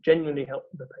helpful, genuinely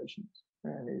helpful for patients,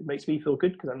 and it makes me feel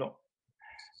good because I'm not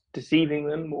deceiving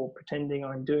them or pretending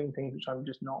I'm doing things which I'm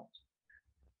just not.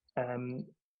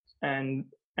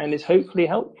 And it's hopefully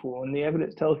helpful. And the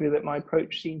evidence tells me that my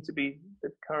approach seems to be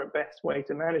the current best way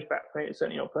to manage back pain. It's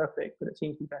certainly not perfect, but it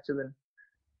seems to be better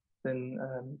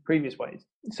than previous ways.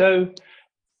 So,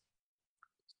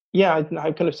 yeah,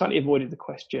 I kind of slightly avoided the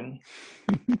question,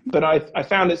 but I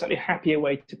found it's a happier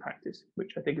way to practice,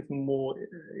 which I think is more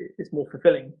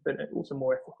fulfilling, but also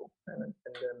more ethical and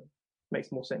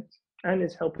makes more sense, and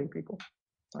is helping people,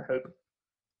 I hope.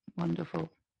 Wonderful.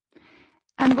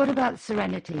 And what about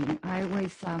serenity? I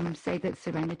always say that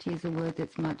serenity is a word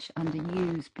that's much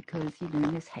underused because,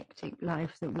 in this hectic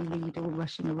life that we lead, all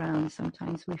rushing around,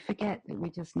 sometimes we forget that we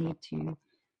just need to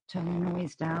turn the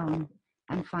noise down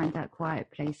and find that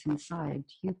quiet place inside.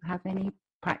 Do you have any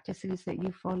practices that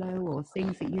you follow or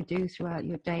things that you do throughout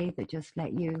your day that just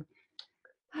let you?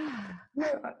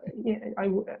 I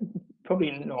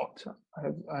probably not. I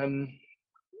have,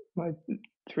 my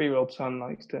 3-year-old son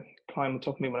likes to climb on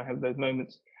top of me when I have those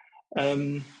moments.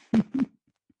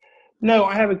 No,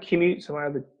 I have a commute, so I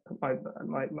have I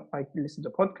listen to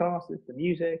podcasts, listen to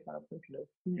music. I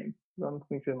run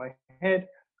things through my head.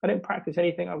 I don't practice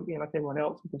anything. Like everyone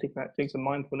else, I can think about doing some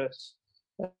mindfulness.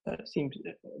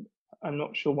 I'm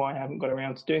not sure why I haven't got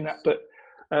around to doing that, but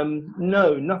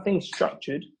no, nothing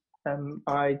structured.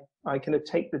 I kind of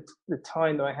take the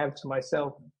time that I have to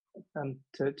myself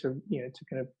to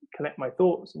kind of collect my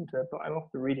thoughts, but I'm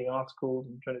often reading articles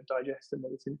and trying to digest some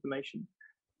of this information.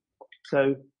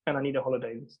 So, and I need a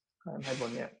holiday. I haven't had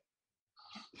one yet.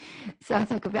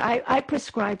 Sounds like I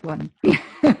prescribe one.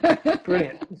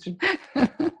 Brilliant.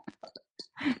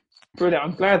 Brilliant.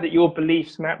 I'm glad that your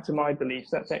beliefs map to my beliefs.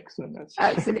 That's excellent.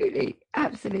 Absolutely.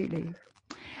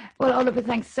 Well, Oliver,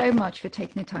 thanks so much for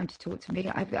taking the time to talk to me.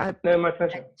 No, my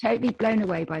pleasure. Totally blown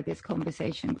away by this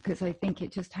conversation because I think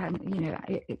it just had,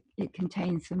 it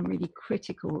contains some really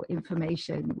critical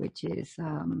information, which is,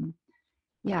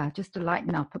 just to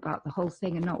lighten up about the whole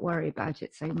thing and not worry about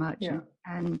it so much,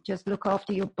 and just look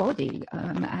after your body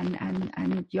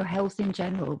and your health in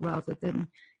general rather than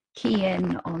key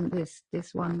in on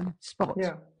this one spot.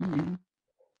 Yeah.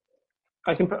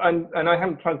 I can, and I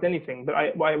haven't plugged anything, but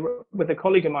I with a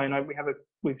colleague of mine,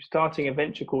 we're starting a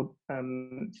venture called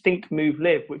Think, Move,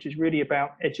 Live, which is really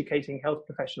about educating health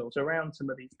professionals around some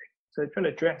of these things. So trying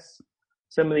to address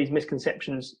some of these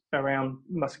misconceptions around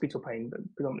musculoskeletal pain, but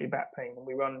predominantly back pain. And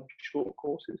we run short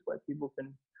courses where people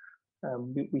can,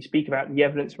 we speak about the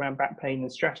evidence around back pain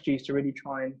and strategies to really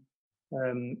try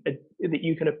and that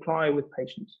you can apply with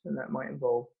patients, and that might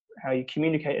involve how you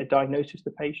communicate a diagnosis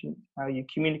to patients, how you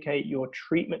communicate your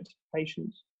treatment to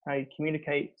patients, how you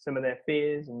communicate some of their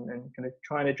fears, and kind of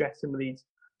try and address some of these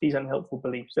unhelpful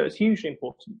beliefs. So it's hugely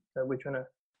important. So we're trying to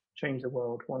change the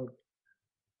world one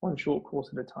short course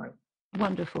at a time.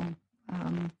 Wonderful.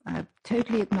 I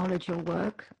totally acknowledge your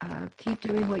work. Keep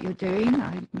doing what you're doing.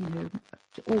 I'm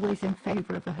always in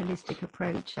favor of a holistic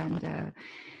approach,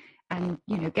 and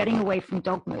getting away from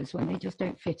dogmas when they just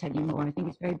don't fit anymore. I think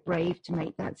it's very brave to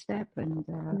make that step, and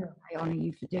I honor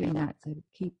you for doing that. So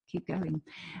keep going.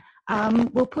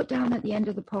 We'll put down at the end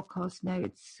of the podcast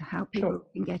notes how people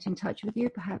can get in touch with you.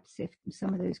 Perhaps if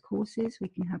some of those courses, we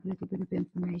can have a little bit of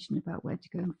information about where to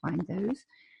go and find those.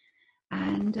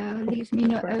 And leaves me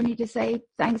not only to say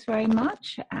thanks very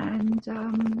much, and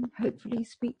hopefully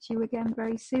speak to you again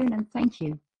very soon. And thank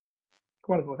you.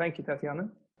 Wonderful. Thank you, Tatiana.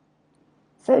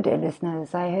 So, dear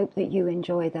listeners, I hope that you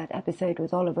enjoyed that episode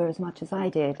with Oliver as much as I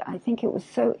did. I think it was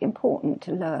so important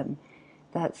to learn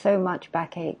that so much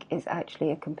backache is actually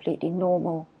a completely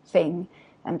normal thing,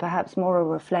 and perhaps more a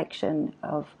reflection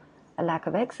of a lack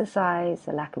of exercise,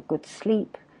 a lack of good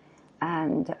sleep,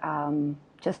 and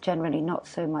just generally not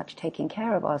so much taking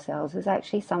care of ourselves is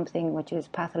actually something which is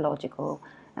pathological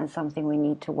and something we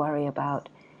need to worry about.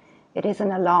 It is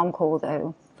an alarm call,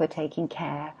 though, for taking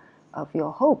care of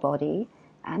your whole body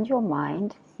and your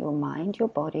mind, your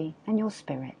body, and your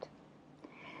spirit.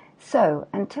 So,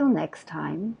 until next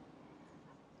time,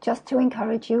 just to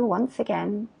encourage you once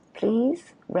again,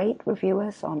 please rate, review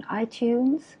us on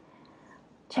iTunes.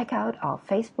 Check out our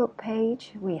Facebook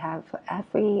page. We have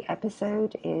every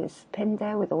episode is pinned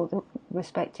there with all the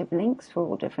respective links for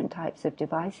all different types of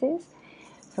devices.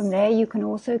 From there, you can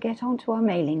also get onto our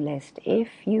mailing list if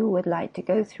you would like to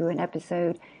go through an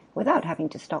episode without having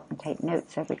to stop and take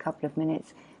notes every couple of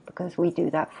minutes, because we do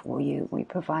that for you. We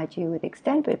provide you with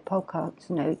extended podcast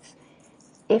notes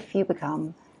if you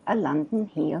become a London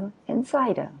Heel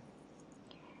Insider.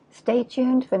 Stay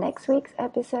tuned for next week's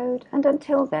episode, and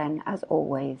until then, as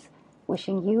always,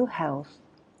 wishing you health,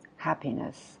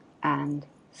 happiness, and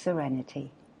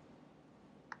serenity.